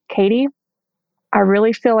 Catie, I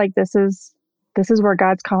really feel like this is where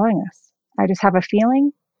God's calling us. I just have a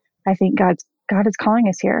feeling. I think God is calling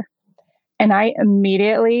us here. And I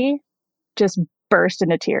immediately just burst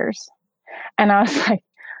into tears. And I was like,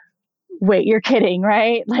 wait, you're kidding,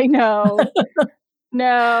 right? Like, no,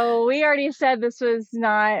 we already said this was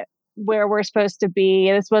not where we're supposed to be.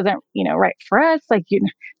 This wasn't, right for us. Like,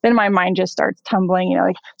 then my mind just starts tumbling,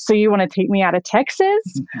 like, so you want to take me out of Texas?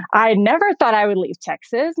 I never thought I would leave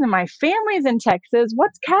Texas, and my family's in Texas.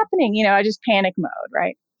 What's happening? I just panic mode,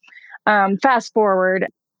 right? Fast forward,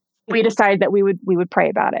 we decided that we would pray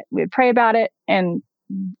about it. We would pray about it, and,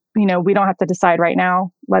 we don't have to decide right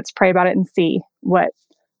now. Let's pray about it and see what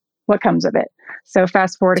comes of it. So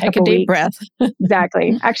fast forward a couple deep weeks. Breath.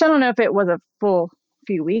 Exactly. Actually, I don't know if it was a full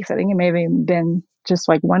few weeks. I think it may have even been just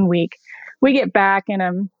like 1 week. We get back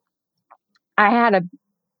and I had a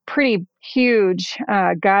pretty huge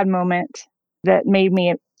God moment that made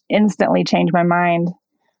me instantly change my mind.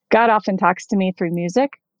 God often talks to me through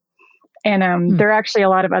music. And there are actually a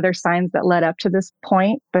lot of other signs that led up to this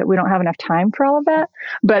point, but we don't have enough time for all of that.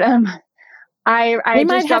 But we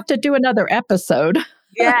might have to do another episode.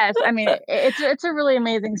 Yes, I mean it's a really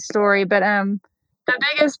amazing story, but the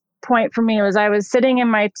biggest point for me was I was sitting in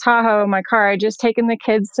my Tahoe, my car. I just taken the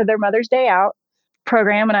kids to their Mother's Day Out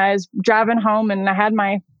program, and I was driving home, and I had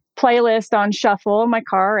my playlist on shuffle in my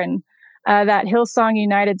car, and that Hillsong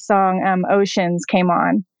United song, "Oceans," came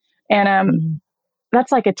on, and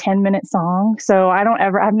that's like a 10-minute song. So I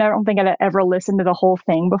don't think I'd ever listened to the whole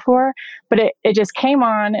thing before, but it just came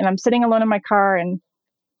on, and I'm sitting alone in my car, and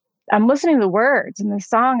I'm listening to the words, and the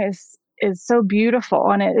song is so beautiful.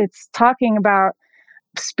 And it's talking about,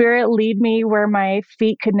 Spirit, lead me where my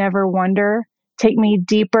feet could never wander. Take me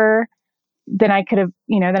deeper than I could have,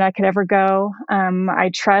 than I could ever go.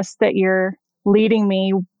 I trust that you're leading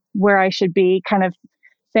me where I should be, kind of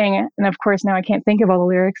thing. And of course, now I can't think of all the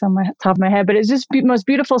lyrics on my top of my head, but it's just the most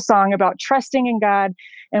beautiful song about trusting in God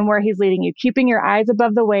and where he's leading you, keeping your eyes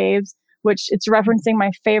above the waves, which it's referencing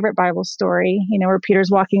my favorite Bible story, where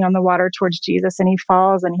Peter's walking on the water towards Jesus and he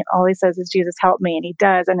falls and all he says is, Jesus, help me. And he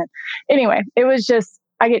does. And anyway, it was just,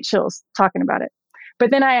 I get chills talking about it.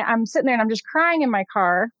 But then I'm sitting there and I'm just crying in my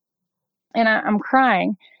car, and I'm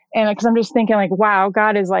crying. And because I'm just thinking like, wow,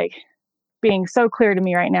 God is like being so clear to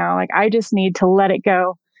me right now. Like, I just need to let it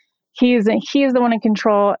go. He is the one in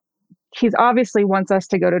control. He's obviously wants us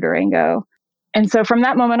to go to Durango. And so from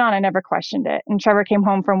that moment on, I never questioned it. And Trevor came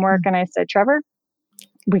home from work and I said, Trevor,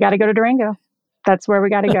 we got to go to Durango. That's where we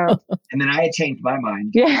got to go. And then I had changed my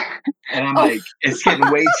mind. Yeah. And I'm like, it's getting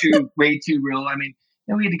way too real. I mean,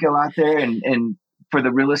 we had to go out there and for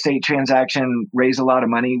the real estate transaction, raise a lot of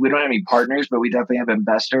money. We don't have any partners, but we definitely have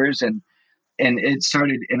investors. And it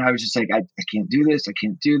started, and I was just like, I can't do this. I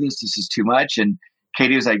can't do this. This is too much. And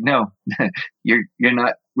Catie was like, no,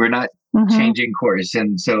 we're not changing course.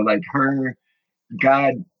 And so like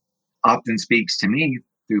God often speaks to me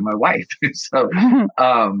through my wife. So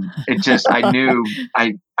it just, I knew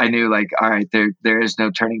like, all right, there is no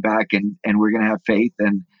turning back, and we're going to have faith.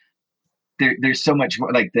 And there's so much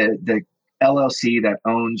more. Like the LLC that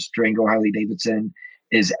owns Durango Harley-Davidson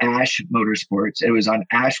is Ash Motorsports. It was on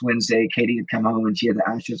Ash Wednesday. Catie had come home and she had the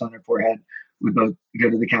ashes on her forehead. We both go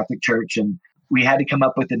to the Catholic church, and we had to come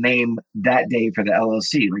up with a name that day for the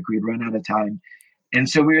LLC. Like we'd run out of time. And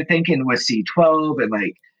so we were thinking with C12 and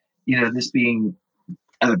like, this being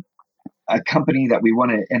a company that we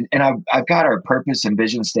want to, and I've got our purpose and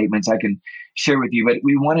vision statements I can share with you, but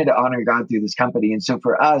we wanted to honor God through this company. And so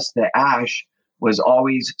for us, the ash was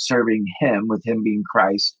always serving him, with him being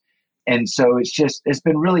Christ. And so it's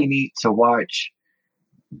been really neat to watch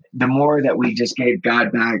the more that we just gave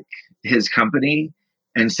God back his company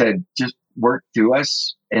and said, just work through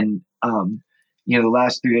us. And, the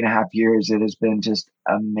last 3.5 years, it has been just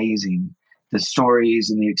amazing. The stories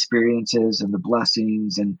and the experiences and the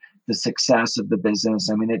blessings and the success of the business.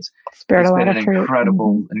 I mean, it's been an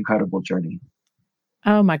incredible journey.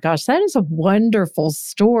 Oh my gosh, that is a wonderful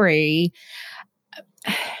story.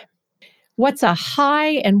 What's a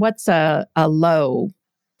high and what's a low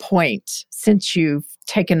point since you've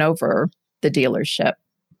taken over the dealership?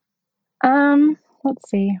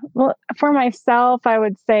 Let's see. Well, for myself, I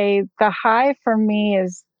would say the high for me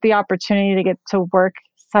is the opportunity to get to work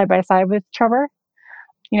side by side with Trevor.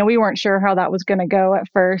 We weren't sure how that was going to go at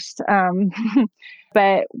first,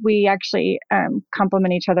 but we actually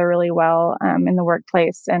complement each other really well in the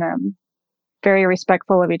workplace, and very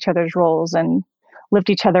respectful of each other's roles and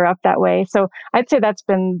lift each other up that way. So I'd say that's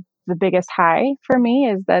been the biggest high for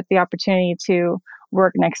me, is that the opportunity to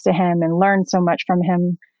work next to him and learn so much from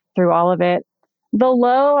him through all of it. The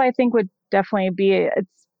low, I think, would definitely be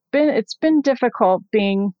it's been difficult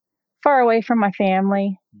being far away from my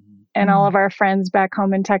family and all of our friends back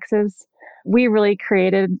home in Texas. We really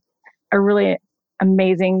created a really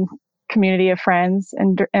amazing community of friends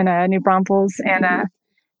in New Braunfels, and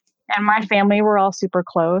my family were all super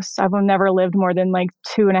close. I've never lived more than like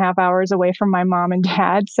 2.5 hours away from my mom and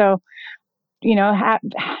dad. So,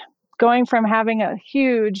 going from having a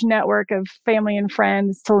huge network of family and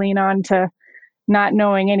friends to lean on to not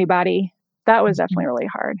knowing anybody, that was definitely really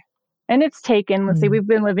hard. And it's taken, let's see, we've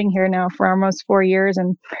been living here now for almost 4 years.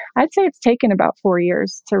 And I'd say it's taken about 4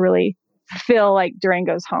 years to really feel like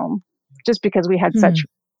Durango's home, just because we had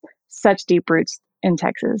such deep roots in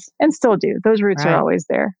Texas, and still do. Those roots are always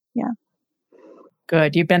there. Yeah.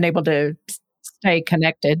 Good. You've been able to stay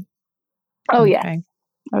connected. Oh, okay. Yeah.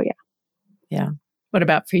 Oh, yeah. Yeah. What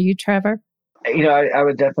about for you, Trevor? I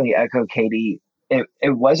would definitely echo Catie.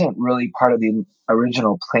 It wasn't really part of the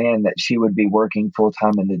original plan that she would be working full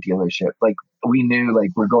time in the dealership. Like we knew, like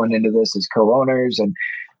we're going into this as co-owners,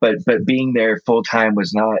 but being there full time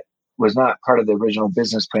was not part of the original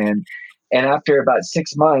business plan. And after about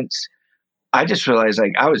 6 months, I just realized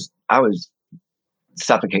like I was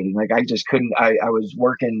suffocating. Like I just couldn't. I was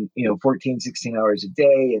working 14, 16 hours a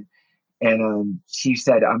day, and she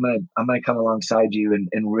said, I'm gonna come alongside you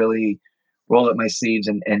and really roll up my sleeves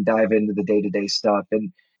and dive into the day-to-day stuff.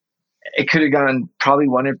 And it could have gone probably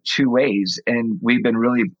one of two ways. And we've been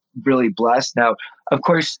really, really blessed. Now, of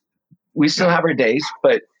course, we still have our days,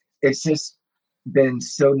 but it's just been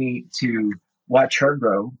so neat to watch her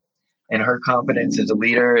grow and her confidence as a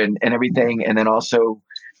leader and everything. And then also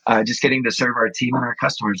just getting to serve our team and our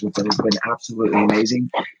customers with it has been absolutely amazing.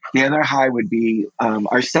 The other high would be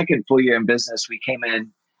our second full year in business. We came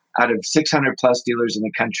in out of 600 plus dealers in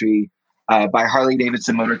the country by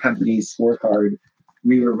Harley-Davidson Motor Company's scorecard.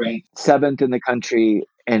 We were ranked 7th in the country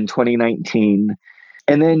in 2019.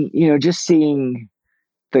 And then, just seeing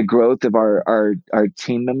the growth of our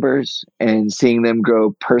team members and seeing them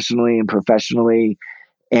grow personally and professionally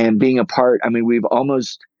and being a part. I mean, we've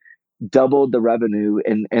almost doubled the revenue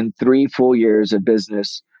in 3 full years of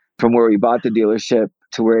business from where we bought the dealership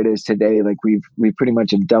to where it is today. Like we pretty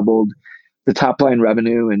much have doubled the top line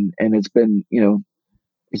revenue, and it's been,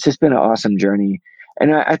 it's just been an awesome journey.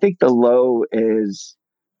 And I think the low is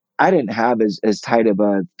I didn't have as tight of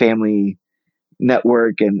a family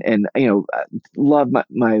network and love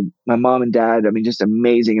my mom and dad. I mean, just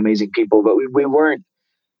amazing people, but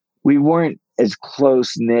we weren't as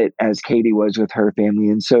close knit as Catie was with her family.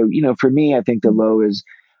 And so, for me, I think the low is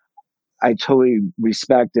I totally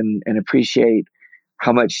respect and appreciate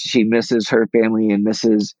how much she misses her family and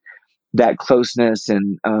misses that closeness.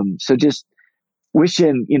 And so just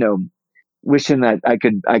wishing that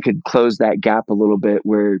I could close that gap a little bit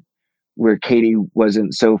where Catie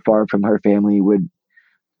wasn't so far from her family.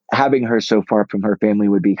 Having her so far from her family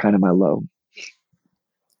would be kind of my low.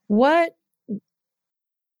 What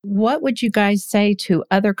would you guys say to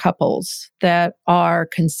other couples that are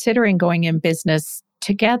considering going in business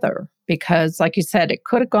together? Because like you said, it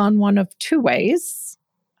could have gone one of two ways.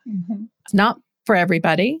 It's not for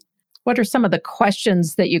everybody. What are some of the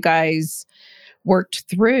questions that you guys worked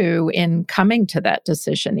through in coming to that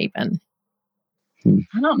decision even?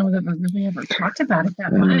 I don't know that we really ever talked about it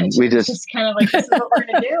that much. We It was just kind of like, this is what we're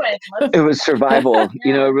going to do. And it was survival. It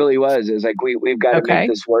really was. It was like, we've got to make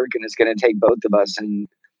this work, and it's going to take both of us. And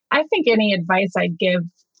I think any advice I'd give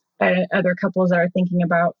other couples that are thinking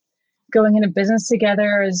about going into business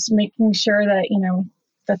together is making sure that,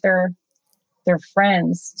 that they're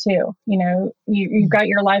friends too. You've got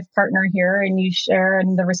your life partner here and you share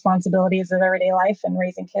in the responsibilities of everyday life and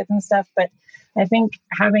raising kids and stuff. But I think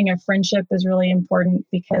having a friendship is really important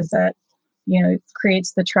because that, it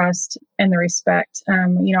creates the trust and the respect.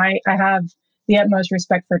 I have the utmost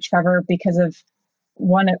respect for Trevor because of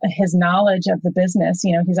one of his knowledge of the business.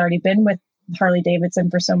 He's already been with Harley-Davidson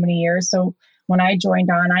for so many years. So when I joined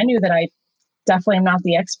on, I knew that I definitely am not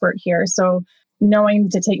the expert here. So knowing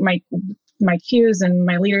to take my cues and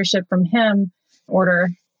my leadership from him in order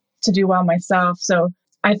to do well myself. So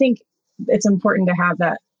I think it's important to have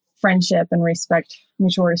that friendship and respect,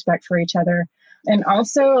 mutual respect for each other. And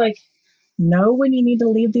also know when you need to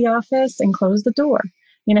leave the office and close the door.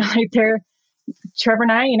 Trevor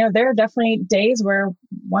and I, there are definitely days where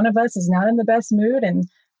one of us is not in the best mood and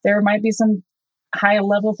there might be some high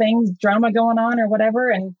level things, drama going on or whatever.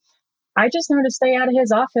 And I just know to stay out of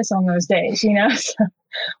his office on those days, So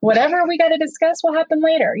whatever we got to discuss will happen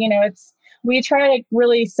later. We try to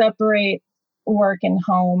really separate work and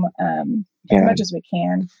home as much as we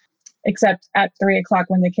can, except at 3:00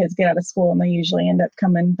 when the kids get out of school and they usually end up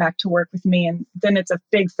coming back to work with me. And then it's a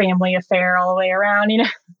big family affair all the way around,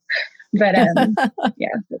 But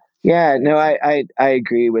yeah, no, I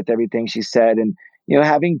agree with everything she said. And,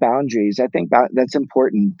 having boundaries, I think that's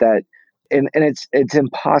important, that, and it's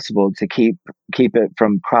impossible to keep it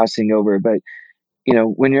from crossing over. But,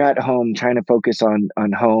 when you're at home trying to focus on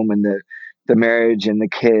home and the marriage and the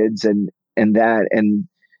kids and that, and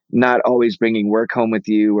not always bringing work home with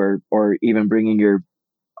you or even bringing your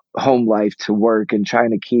home life to work, and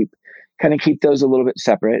trying to keep those a little bit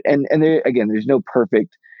separate. And there, again, there's no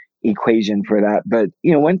perfect equation for that. But,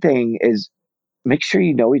 one thing is, make sure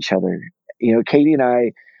you know each other. Catie and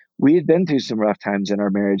I, we had been through some rough times in our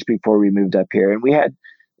marriage before we moved up here. And we had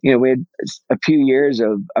a few years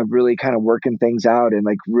of really kind of working things out and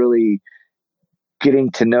really getting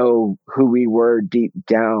to know who we were deep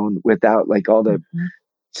down without all the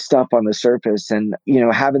stuff on the surface. And,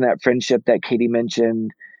 having that friendship that Catie mentioned,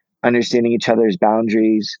 understanding each other's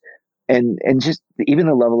boundaries, and just even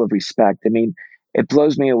the level of respect. I mean, it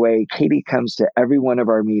blows me away. Catie comes to every one of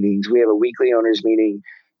our meetings. We have a weekly owners meeting,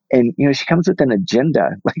 and she comes with an agenda.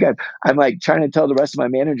 I'm trying to tell the rest of my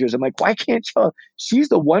managers, I'm like, why can't y'all? She's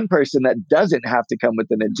the one person that doesn't have to come with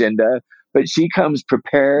an agenda, but she comes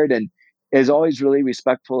prepared and is always really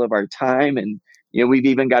respectful of our time. And we've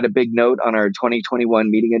even got a big note on our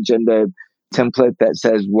 2021 meeting agenda template that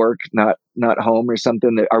says work not home, or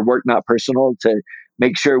something, that our work not personal, to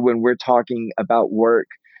make sure when we're talking about work.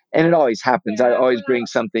 And it always happens. I always bring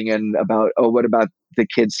something in about, what about the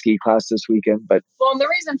kids' ski class this weekend? But and the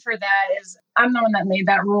reason for that is I'm the one that made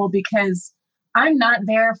that rule because I'm not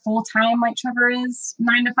there full time like Trevor is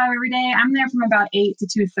 9 to 5 every day. I'm there from about 8 to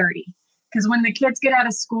 2:30. Because when the kids get out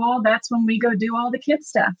of school, that's when we go do all the kids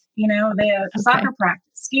stuff, the soccer practice,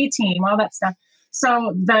 ski team, all that stuff.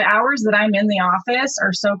 So the hours that I'm in the office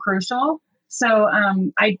are so crucial. So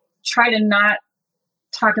I try to not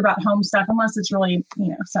talk about home stuff unless it's really,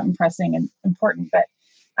 something pressing and important. But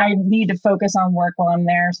I need to focus on work while I'm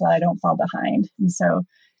there so that I don't fall behind. And so,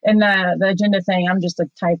 and the agenda thing, I'm just a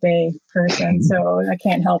type A person, so I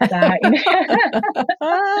can't help that.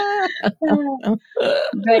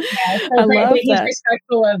 But he's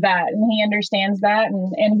respectful of that, and he understands that,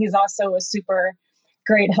 and he's also a super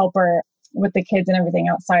great helper with the kids and everything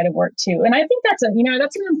outside of work too. And I think that's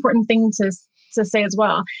that's an important thing to say as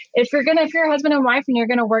well. If you're a husband and wife and you're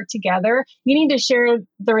gonna work together, you need to share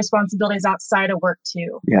the responsibilities outside of work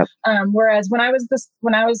too. Yeah. Whereas when I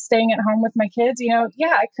was staying at home with my kids,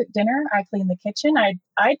 I cooked dinner, I cleaned the kitchen,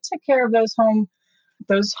 I took care of those home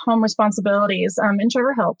responsibilities. And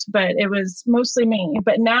Trevor helped, but it was mostly me.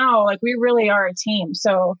 But now, we really are a team.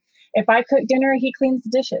 So if I cook dinner, he cleans the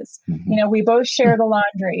dishes. Mm-hmm. We both share the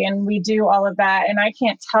laundry and we do all of that. And I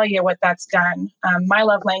can't tell you what that's done. My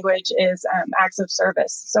love language is acts of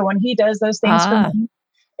service. So when he does those things for me,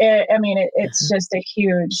 it's just a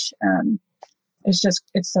huge,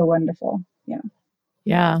 it's so wonderful. Yeah.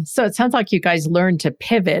 Yeah. So it sounds like you guys learn to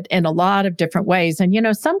pivot in a lot of different ways. And,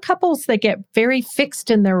 some couples, they get very fixed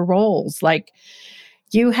in their roles. Like,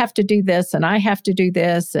 you have to do this and I have to do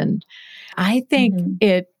this. And I think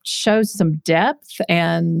it shows some depth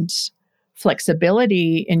and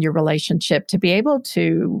flexibility in your relationship to be able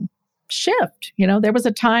to shift. There was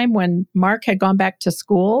a time when Mark had gone back to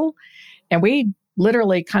school and we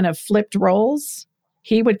literally kind of flipped roles.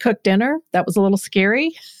 He would cook dinner. That was a little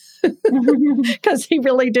scary because he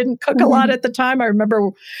really didn't cook a lot at the time. I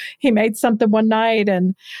remember he made something one night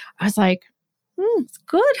and I was like, it's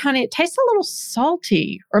good, honey. It tastes a little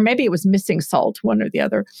salty. Or maybe it was missing salt, one or the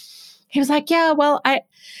other. He was like, yeah, well, I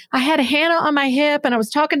had a Hannah on my hip and I was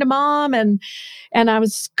talking to mom and I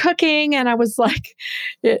was cooking and I was like,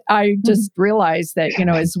 I just realized that,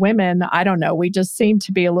 as women, I don't know, we just seem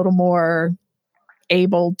to be a little more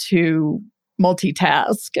able to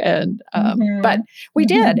multitask. And, but we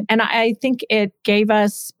did. And I think it gave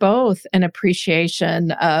us both an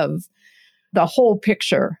appreciation of the whole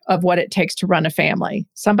picture of what it takes to run a family.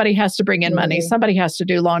 Somebody has to bring in money. Somebody has to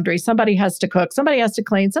do laundry. Somebody has to cook. Somebody has to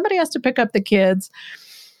clean. Somebody has to pick up the kids.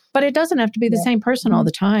 But it doesn't have to be the same person all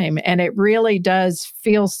the time. And it really does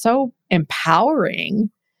feel so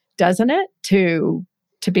empowering, doesn't it, to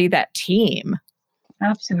be that team?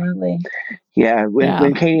 Absolutely. Yeah.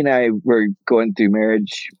 When Catie and I were going through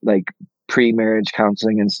marriage, like pre-marriage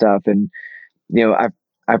counseling and stuff, and,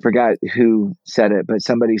 I forgot who said it, but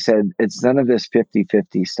somebody said, it's none of this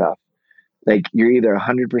 50-50 stuff. Like you're either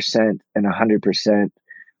 100% and 100%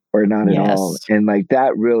 or not at all. And like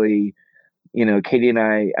that really, Catie and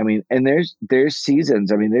I mean, and there's seasons,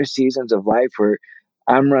 there's seasons of life where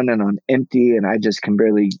I'm running on empty and I just can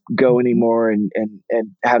barely go anymore and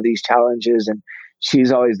have these challenges. And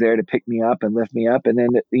she's always there to pick me up and lift me up. And then,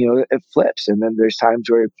 it flips. And then there's times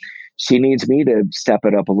where she needs me to step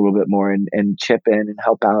it up a little bit more and chip in and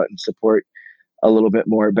help out and support a little bit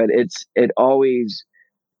more. But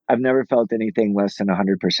I've never felt anything less than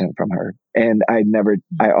 100% from her. And I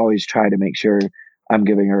always try to make sure I'm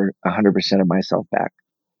giving her 100% of myself back.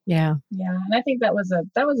 Yeah. Yeah. And I think that was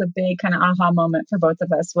a big kind of aha moment for both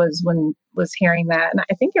of us was hearing that. And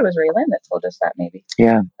I think it was Raylyn that told us that maybe.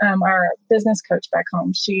 Yeah. Our business coach back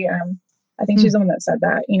home, she, I think she's the one that said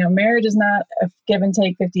that, marriage is not a give and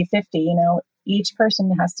take 50-50, each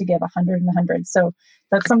person has to give 100 and 100. So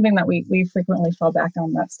that's something that we frequently fall back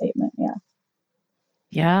on that statement. Yeah.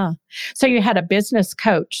 Yeah. So you had a business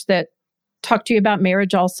coach that talked to you about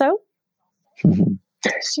marriage also?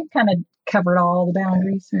 She kind of covered all the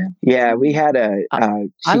boundaries. Yeah, we had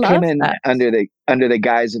she came in under the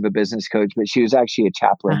guise of a business coach, but she was actually a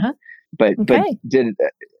chaplain. But did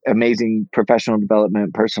amazing professional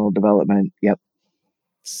development, personal development. Yep.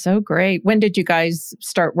 So great. When did you guys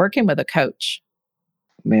start working with a coach?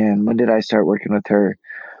 Man, when did I start working with her?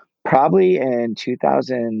 Probably in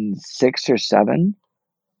 2006 or 7.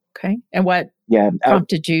 Okay. And what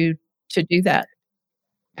prompted you to do that?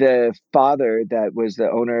 The father that was the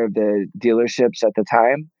owner of the dealerships at the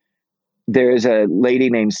time, there's a lady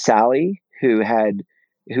named Sally who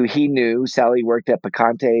he knew. Sally worked at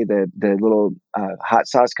Picante, the little hot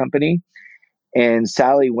sauce company. And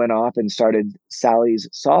Sally went off and started Sally's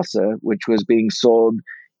Salsa, which was being sold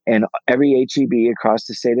in every HEB across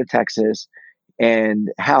the state of Texas. And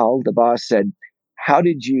Hal, the boss, said, how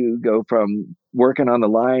did you go from working on the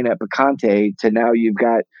line at Picante to now you've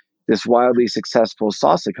got this wildly successful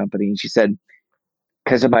salsa company? And she said,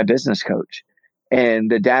 because of my business coach. And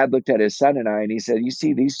the dad looked at his son and I, and he said, you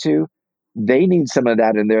see these two, they need some of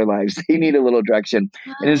that in their lives. They need a little direction.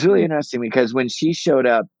 And it's really interesting because when she showed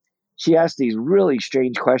up, she asked these really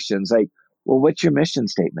strange questions like, well, what's your mission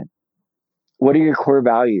statement? What are your core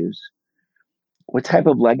values? What type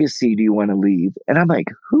of legacy do you want to leave? And I'm like,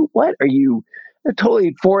 what are you? A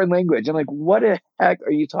totally foreign language. I'm like, what the heck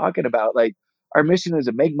are you talking about? Like, our mission is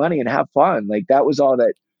to make money and have fun. Like, that was all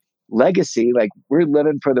that legacy. Like, we're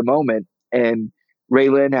living for the moment. And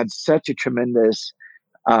Raylyn had such a tremendous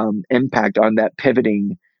impact on that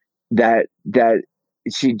pivoting that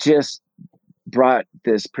she just brought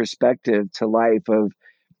this perspective to life of,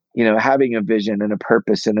 having a vision and a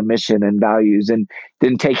purpose and a mission and values. And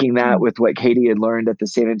then taking that with what Catie had learned at the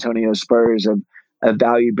San Antonio Spurs of a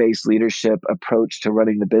value-based leadership approach to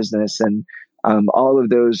running the business. And all of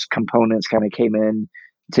those components kind of came in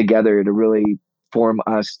together to really form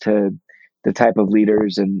us to the type of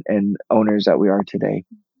leaders and owners that we are today.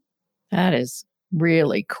 That is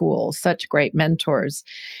really cool. Such great mentors.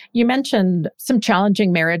 You mentioned some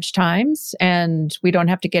challenging marriage times, and we don't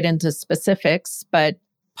have to get into specifics, but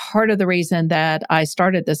part of the reason that I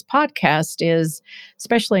started this podcast is,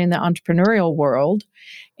 especially in the entrepreneurial world,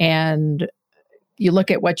 and you look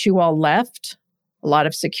at what you all left, a lot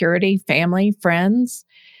of security, family, friends,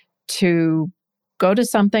 to go to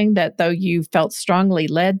something that though you felt strongly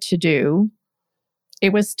led to do,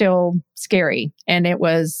 it was still scary. And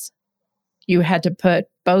you had to put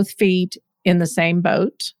both feet in the same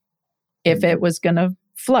boat if it was going to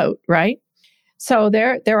float, right? So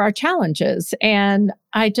there are challenges. And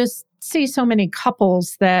I just see so many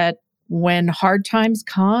couples that when hard times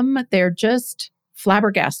come, they're just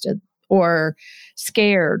flabbergasted or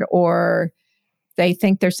scared, or they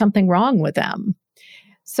think there's something wrong with them.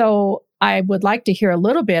 So I would like to hear a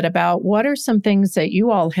little bit about what are some things that you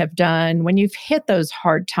all have done when you've hit those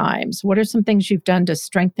hard times? What are some things you've done to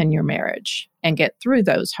strengthen your marriage and get through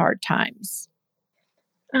those hard times?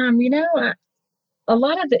 A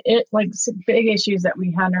lot of the big issues that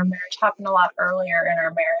we had in our marriage happened a lot earlier in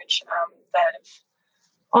our marriage, that have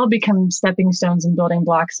all become stepping stones and building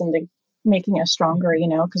blocks into making us stronger,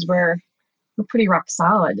 because we're pretty rock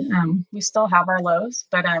solid. We still have our lows,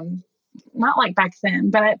 but not like back then.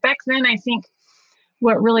 But back then, I think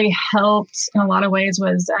what really helped in a lot of ways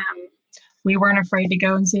was we weren't afraid to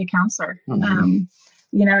go and see a counselor.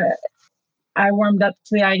 I warmed up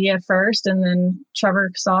to the idea first, and then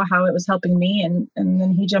Trevor saw how it was helping me, and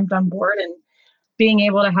then he jumped on board. And being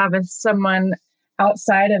able to have someone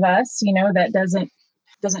outside of us, that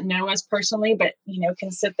doesn't know us personally, but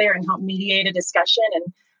can sit there and help mediate a discussion and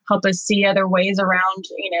help us see other ways around,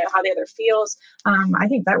 how the other feels. I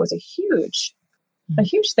think that was a huge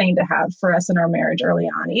thing to have for us in our marriage early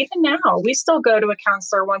on. Even now, we still go to a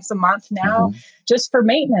counselor once a month now, just for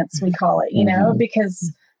maintenance, we call it,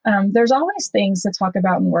 because there's always things to talk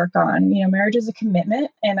about and work on. Marriage is a commitment,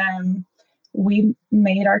 and we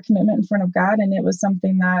made our commitment in front of God, and it was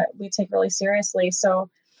something that we take really seriously. So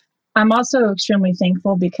I'm also extremely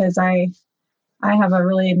thankful because I have a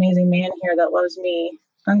really amazing man here that loves me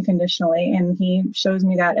unconditionally, and he shows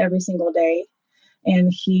me that every single day.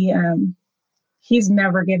 And he's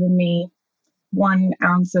never given me 1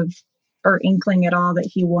 ounce of or inkling at all that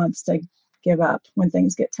he wants to give up when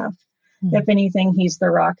things get tough. If anything, he's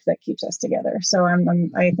the rock that keeps us together. So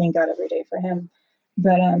I thank God every day for him.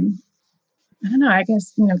 But I don't know, I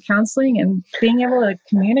guess, counseling and being able to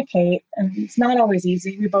communicate, and it's not always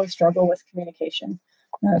easy. We both struggle with communication.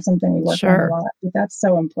 That's something we work on a lot, but that's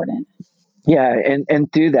so important. Yeah.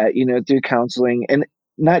 And through that, through counseling, and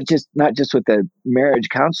not just with the marriage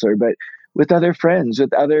counselor, but with other friends,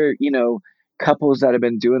 with other, couples that have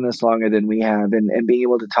been doing this longer than we have, and being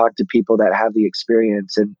able to talk to people that have the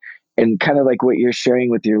experience, and kind of like what you're sharing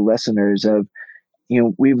with your listeners of,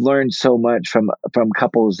 we've learned so much from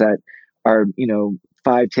couples that are,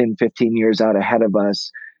 5, 10, 15 years out ahead of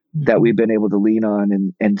us, that we've been able to lean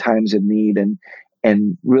on in times of need,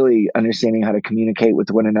 and really understanding how to communicate with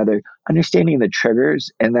one another, understanding the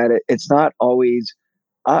triggers, and that it's not always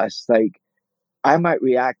us. Like, I might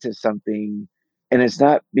react to something, and it's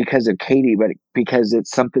not because of Catie, but because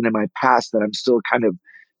it's something in my past that I'm still kind of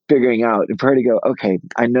figuring out. And for her to go, okay,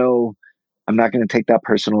 I know I'm not going to take that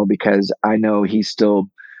personal because I know he's still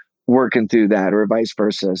working through that, or vice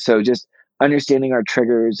versa. So just understanding our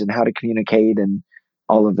triggers and how to communicate and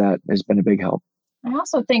all of that has been a big help. I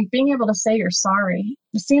also think being able to say you're sorry,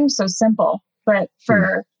 it seems so simple, but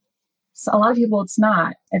for a lot of people, it's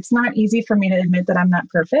not. It's not easy for me to admit that I'm not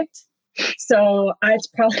perfect. So it's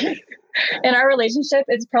probably, in our relationship,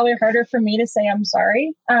 it's probably harder for me to say I'm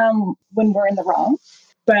sorry when we're in the wrong.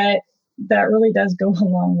 But that really does go a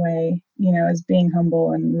long way, as being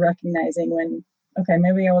humble and recognizing when, okay,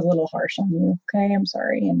 maybe I was a little harsh on you. Okay, I'm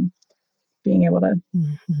sorry. And being able to,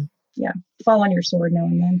 fall on your sword now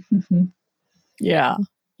and then. Yeah.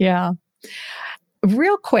 Yeah.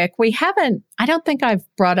 Real quick, I don't think I've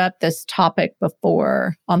brought up this topic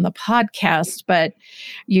before on the podcast, but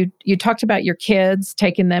you talked about your kids,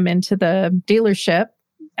 taking them into the dealership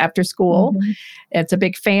after school. It's a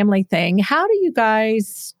big family thing. How do you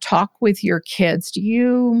guys talk with your kids? Do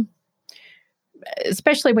you,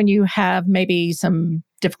 especially when you have maybe some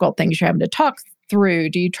difficult things you're having to talk through,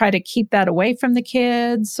 do you try to keep that away from the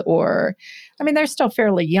kids? Or, they're still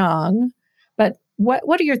fairly young, but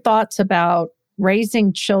what are your thoughts about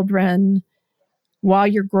raising children while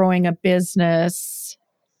you're growing a business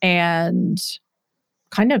and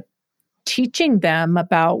kind of teaching them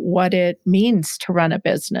about what it means to run a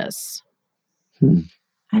business?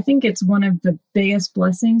 I think it's one of the biggest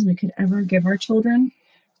blessings we could ever give our children,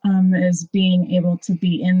 is being able to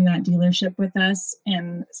be in that dealership with us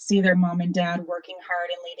and see their mom and dad working hard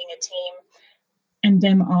and leading a team, and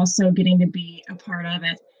them also getting to be a part of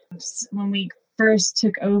it. When we first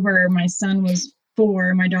took over, my son was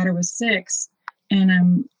 4, my daughter was 6,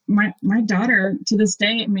 and my daughter to this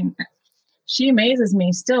day, she amazes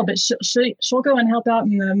me still, but she'll go and help out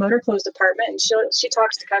in the motor clothes department, and she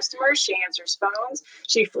talks to customers, she answers phones,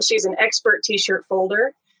 she's an expert t-shirt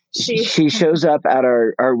folder. She shows up at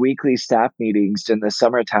our weekly staff meetings in the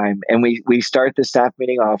summertime, and we start the staff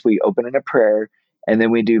meeting off. We open in a prayer, And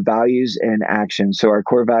then we do values and action. So our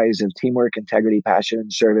core values of teamwork, integrity, passion,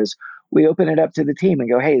 and service, we open it up to the team and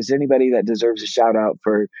go, hey, is there anybody that deserves a shout out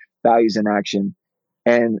for values and action?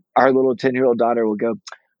 And our little 10-year-old daughter will go,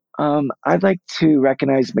 I'd like to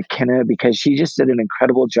recognize McKenna because she just did an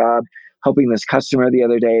incredible job helping this customer the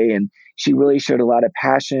other day. And she really showed a lot of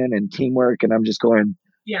passion and teamwork. And I'm just going,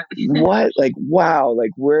 yeah, what? Like, wow.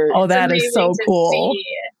 Like that is so cool.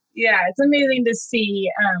 Yeah, it's amazing to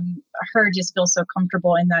see her just feel so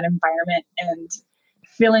comfortable in that environment and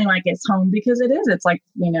feeling like it's home, because it is. It's like,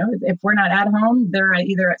 if we're not at home, they're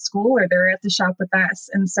either at school or they're at the shop with us.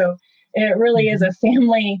 And so it really is a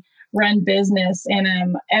family run business,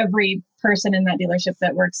 and every person in that dealership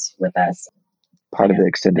that works with us, part of the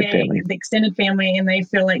extended family. The extended family, and they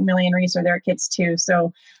feel like Millie and Reese are their kids too.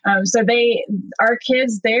 So, our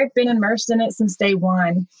kids, they've been immersed in it since day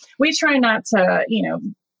one. We try not to,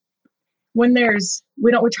 we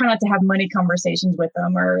try not to have money conversations with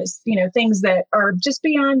them, or things that are just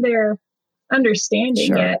beyond their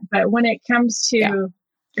understanding yet. But when it comes to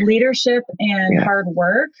leadership and hard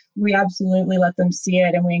work, we absolutely let them see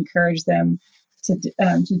it, and we encourage them to do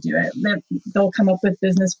it. They'll come up with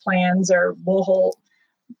business plans, or we'll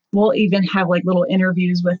even have like little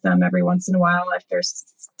interviews with them every once in a while if there's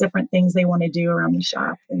different things they want to do around the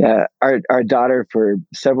shop. Yeah, our daughter, for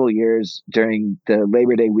several years during the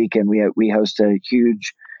Labor Day weekend, we host a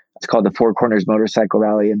huge, it's called the Four Corners Motorcycle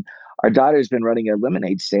Rally, and our daughter's been running a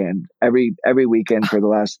lemonade stand every weekend for the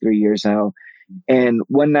last 3 years now. And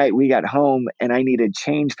one night we got home and I needed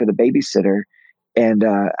change for the babysitter. And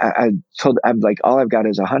I'm like, all I've got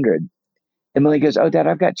is 100. Emily goes, oh, Dad,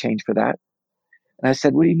 I've got change for that. And I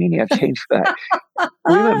said, what do you mean you have change for that?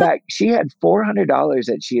 We went back. She had $400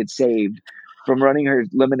 that she had saved from running her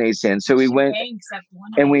lemonade stand. So we went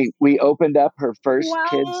and we opened up her first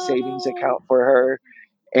kid's savings account for her.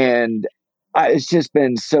 And it's just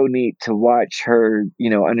been so neat to watch her,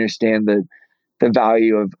 understand the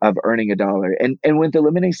value of earning $1. And with the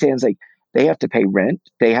lemonade stands, like, they have to pay rent.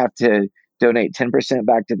 They have to donate 10%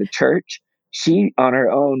 back to the church. She on her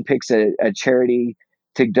own picks a charity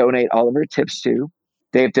to donate all of her tips to.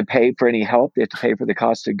 They have to pay for any help. They have to pay for the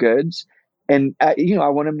cost of goods. And, I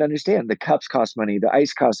want them to understand the cups cost money, the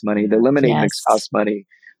ice costs money, the lemonade mix costs money.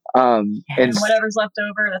 And whatever's left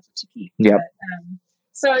over, that's what you keep. Yep.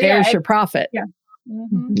 So there's your profit. Yeah.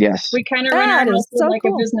 Mm-hmm. Yes. We kind of run our house like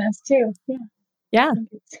a business too. Yeah.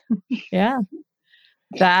 Yeah.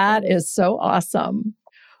 That is so awesome.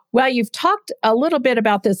 Well, you've talked a little bit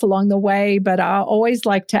about this along the way, but I always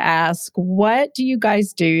like to ask, what do you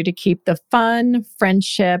guys do to keep the fun,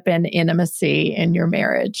 friendship, and intimacy in your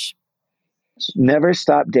marriage? Never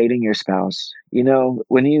stop dating your spouse.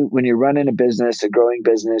 When you're running a business, a growing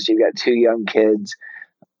business, you've got 2 young kids,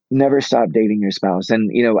 never stop dating your spouse.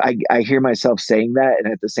 And, I hear myself saying that.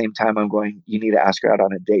 And at the same time, I'm going, you need to ask her out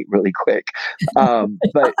on a date really quick.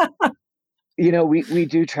 But we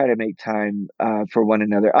do try to make time for one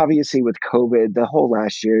another. Obviously, with COVID, the whole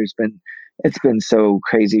last year it's been so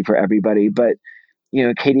crazy for everybody. But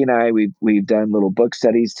Catie and I, we've done little book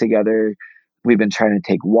studies together. We've been trying to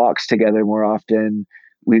take walks together more often.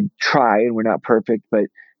 We try, and we're not perfect, but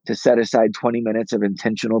to set aside 20 minutes of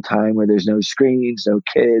intentional time where there's no screens, no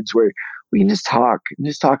kids, where we can just talk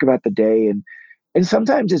about the day. And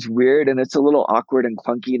sometimes it's weird and it's a little awkward and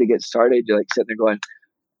clunky to get started. You're like sitting there going,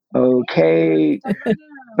 okay.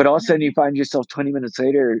 But all of a sudden you find yourself 20 minutes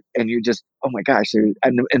later and you're just, oh my gosh,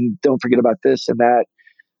 and don't forget about this and that.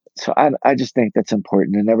 So I just think that's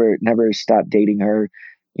important, and never stop dating her,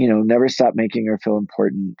 never stop making her feel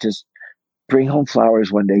important. Just bring home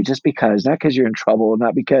flowers one day, just because, not because you're in trouble,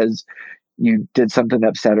 not because you did something to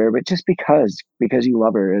upset her, but just because you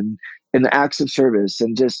love her, and the acts of service,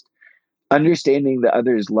 and just understanding the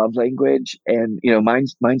other's love language. And,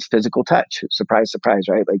 mine's physical touch. Surprise, surprise,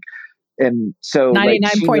 right? Like, and so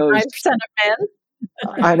 99.9% of men.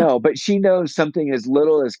 I know, but she knows something as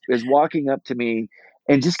little as walking up to me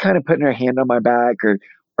and just kind of putting her hand on my back, or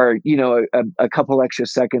a couple extra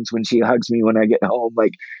seconds when she hugs me when I get home.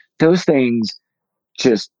 Like, those things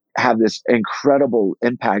just have this incredible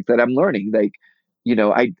impact that I'm learning. Like,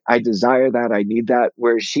 I desire that. I need that,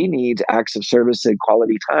 where she needs acts of service and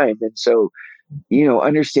quality time. And so,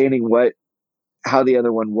 understanding how the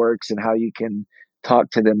other one works and how you can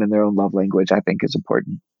talk to them in their own love language, I think is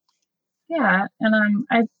important. Yeah. And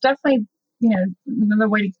I definitely, another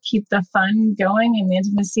way to keep the fun going and the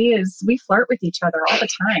intimacy is we flirt with each other all the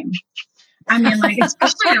time. I mean, like,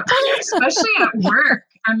 especially at work.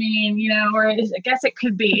 I mean, or I guess it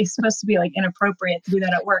could be supposed to be like inappropriate to do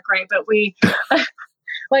that at work, right? But we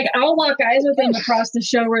Like, I'll lock eyes with him across the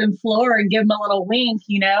showroom floor and give him a little wink,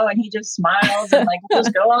 and he just smiles and like, we'll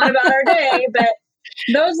just go on about our day. But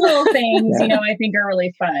those little things, I think are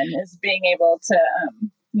really fun, is being able to,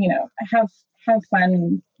 have fun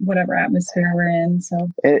in whatever atmosphere we're in. So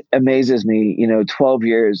it amazes me, 12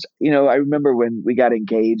 years, I remember when we got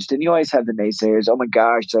engaged, and you always have the naysayers. Oh my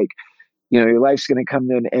gosh, like, your life's going to come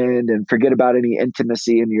to an end, and forget about any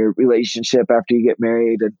intimacy in your relationship after you get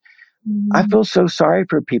married. And I feel so sorry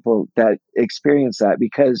for people that experience that,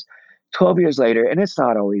 because 12 years later, and it's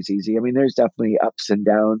not always easy. I mean, there's definitely ups and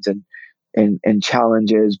downs and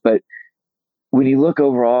challenges, but when you look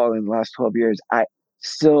overall in the last 12 years, I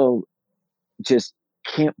still just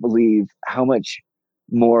can't believe how much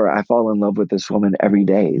more I fall in love with this woman every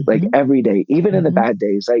day, like every day, even in the bad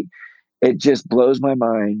days. Like, it just blows my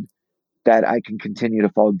mind that I can continue to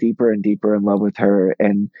fall deeper and deeper in love with her,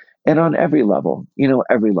 and on every level,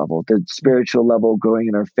 every level, the spiritual level, growing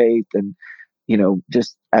in our faith, and,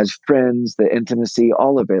 just as friends, the intimacy,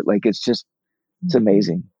 all of it. Like, it's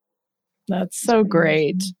amazing. That's so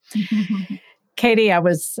great. Catie, I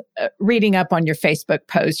was reading up on your Facebook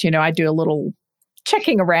post. I do a little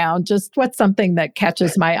checking around, just what's something that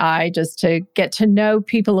catches my eye, just to get to know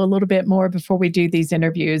people a little bit more before we do these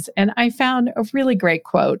interviews. And I found a really great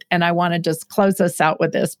quote, and I want to just close us out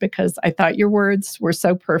with this because I thought your words were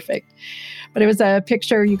so perfect. But it was a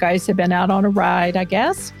picture, you guys had been out on a ride, I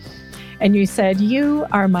guess, and you said, "You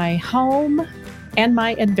are my home and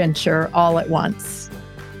my adventure all at once."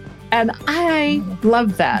 And I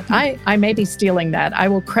love that. I may be stealing that. I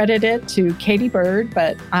will credit it to Catie Bird,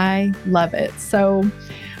 but I love it. So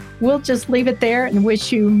we'll just leave it there and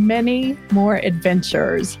wish you many more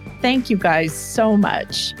adventures. Thank you guys so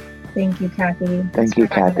much. Thank you, Catie. Thank you,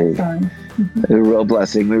 Catie. It's a real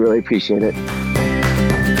blessing. We really appreciate it.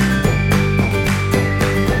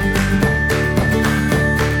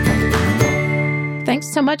 Thanks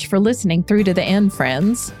so much for listening through to the end,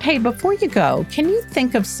 friends. Hey, before you go, can you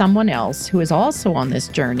think of someone else who is also on this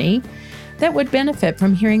journey that would benefit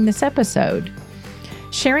from hearing this episode?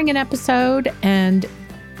 Sharing an episode and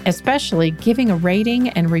especially giving a rating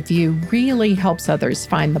and review really helps others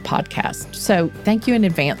find the podcast. So thank you in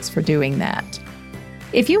advance for doing that.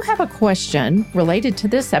 If you have a question related to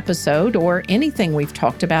this episode or anything we've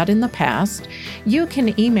talked about in the past, you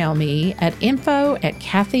can email me at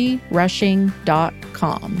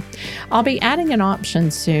info@catierushing.com. I'll be adding an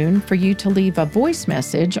option soon for you to leave a voice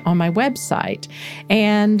message on my website,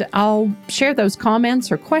 and I'll share those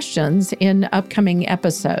comments or questions in upcoming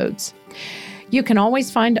episodes. You can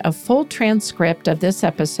always find a full transcript of this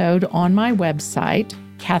episode on my website,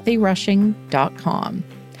 catierushing.com.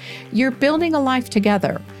 You're building a life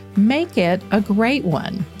together. Make it a great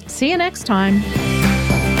one. See you next time.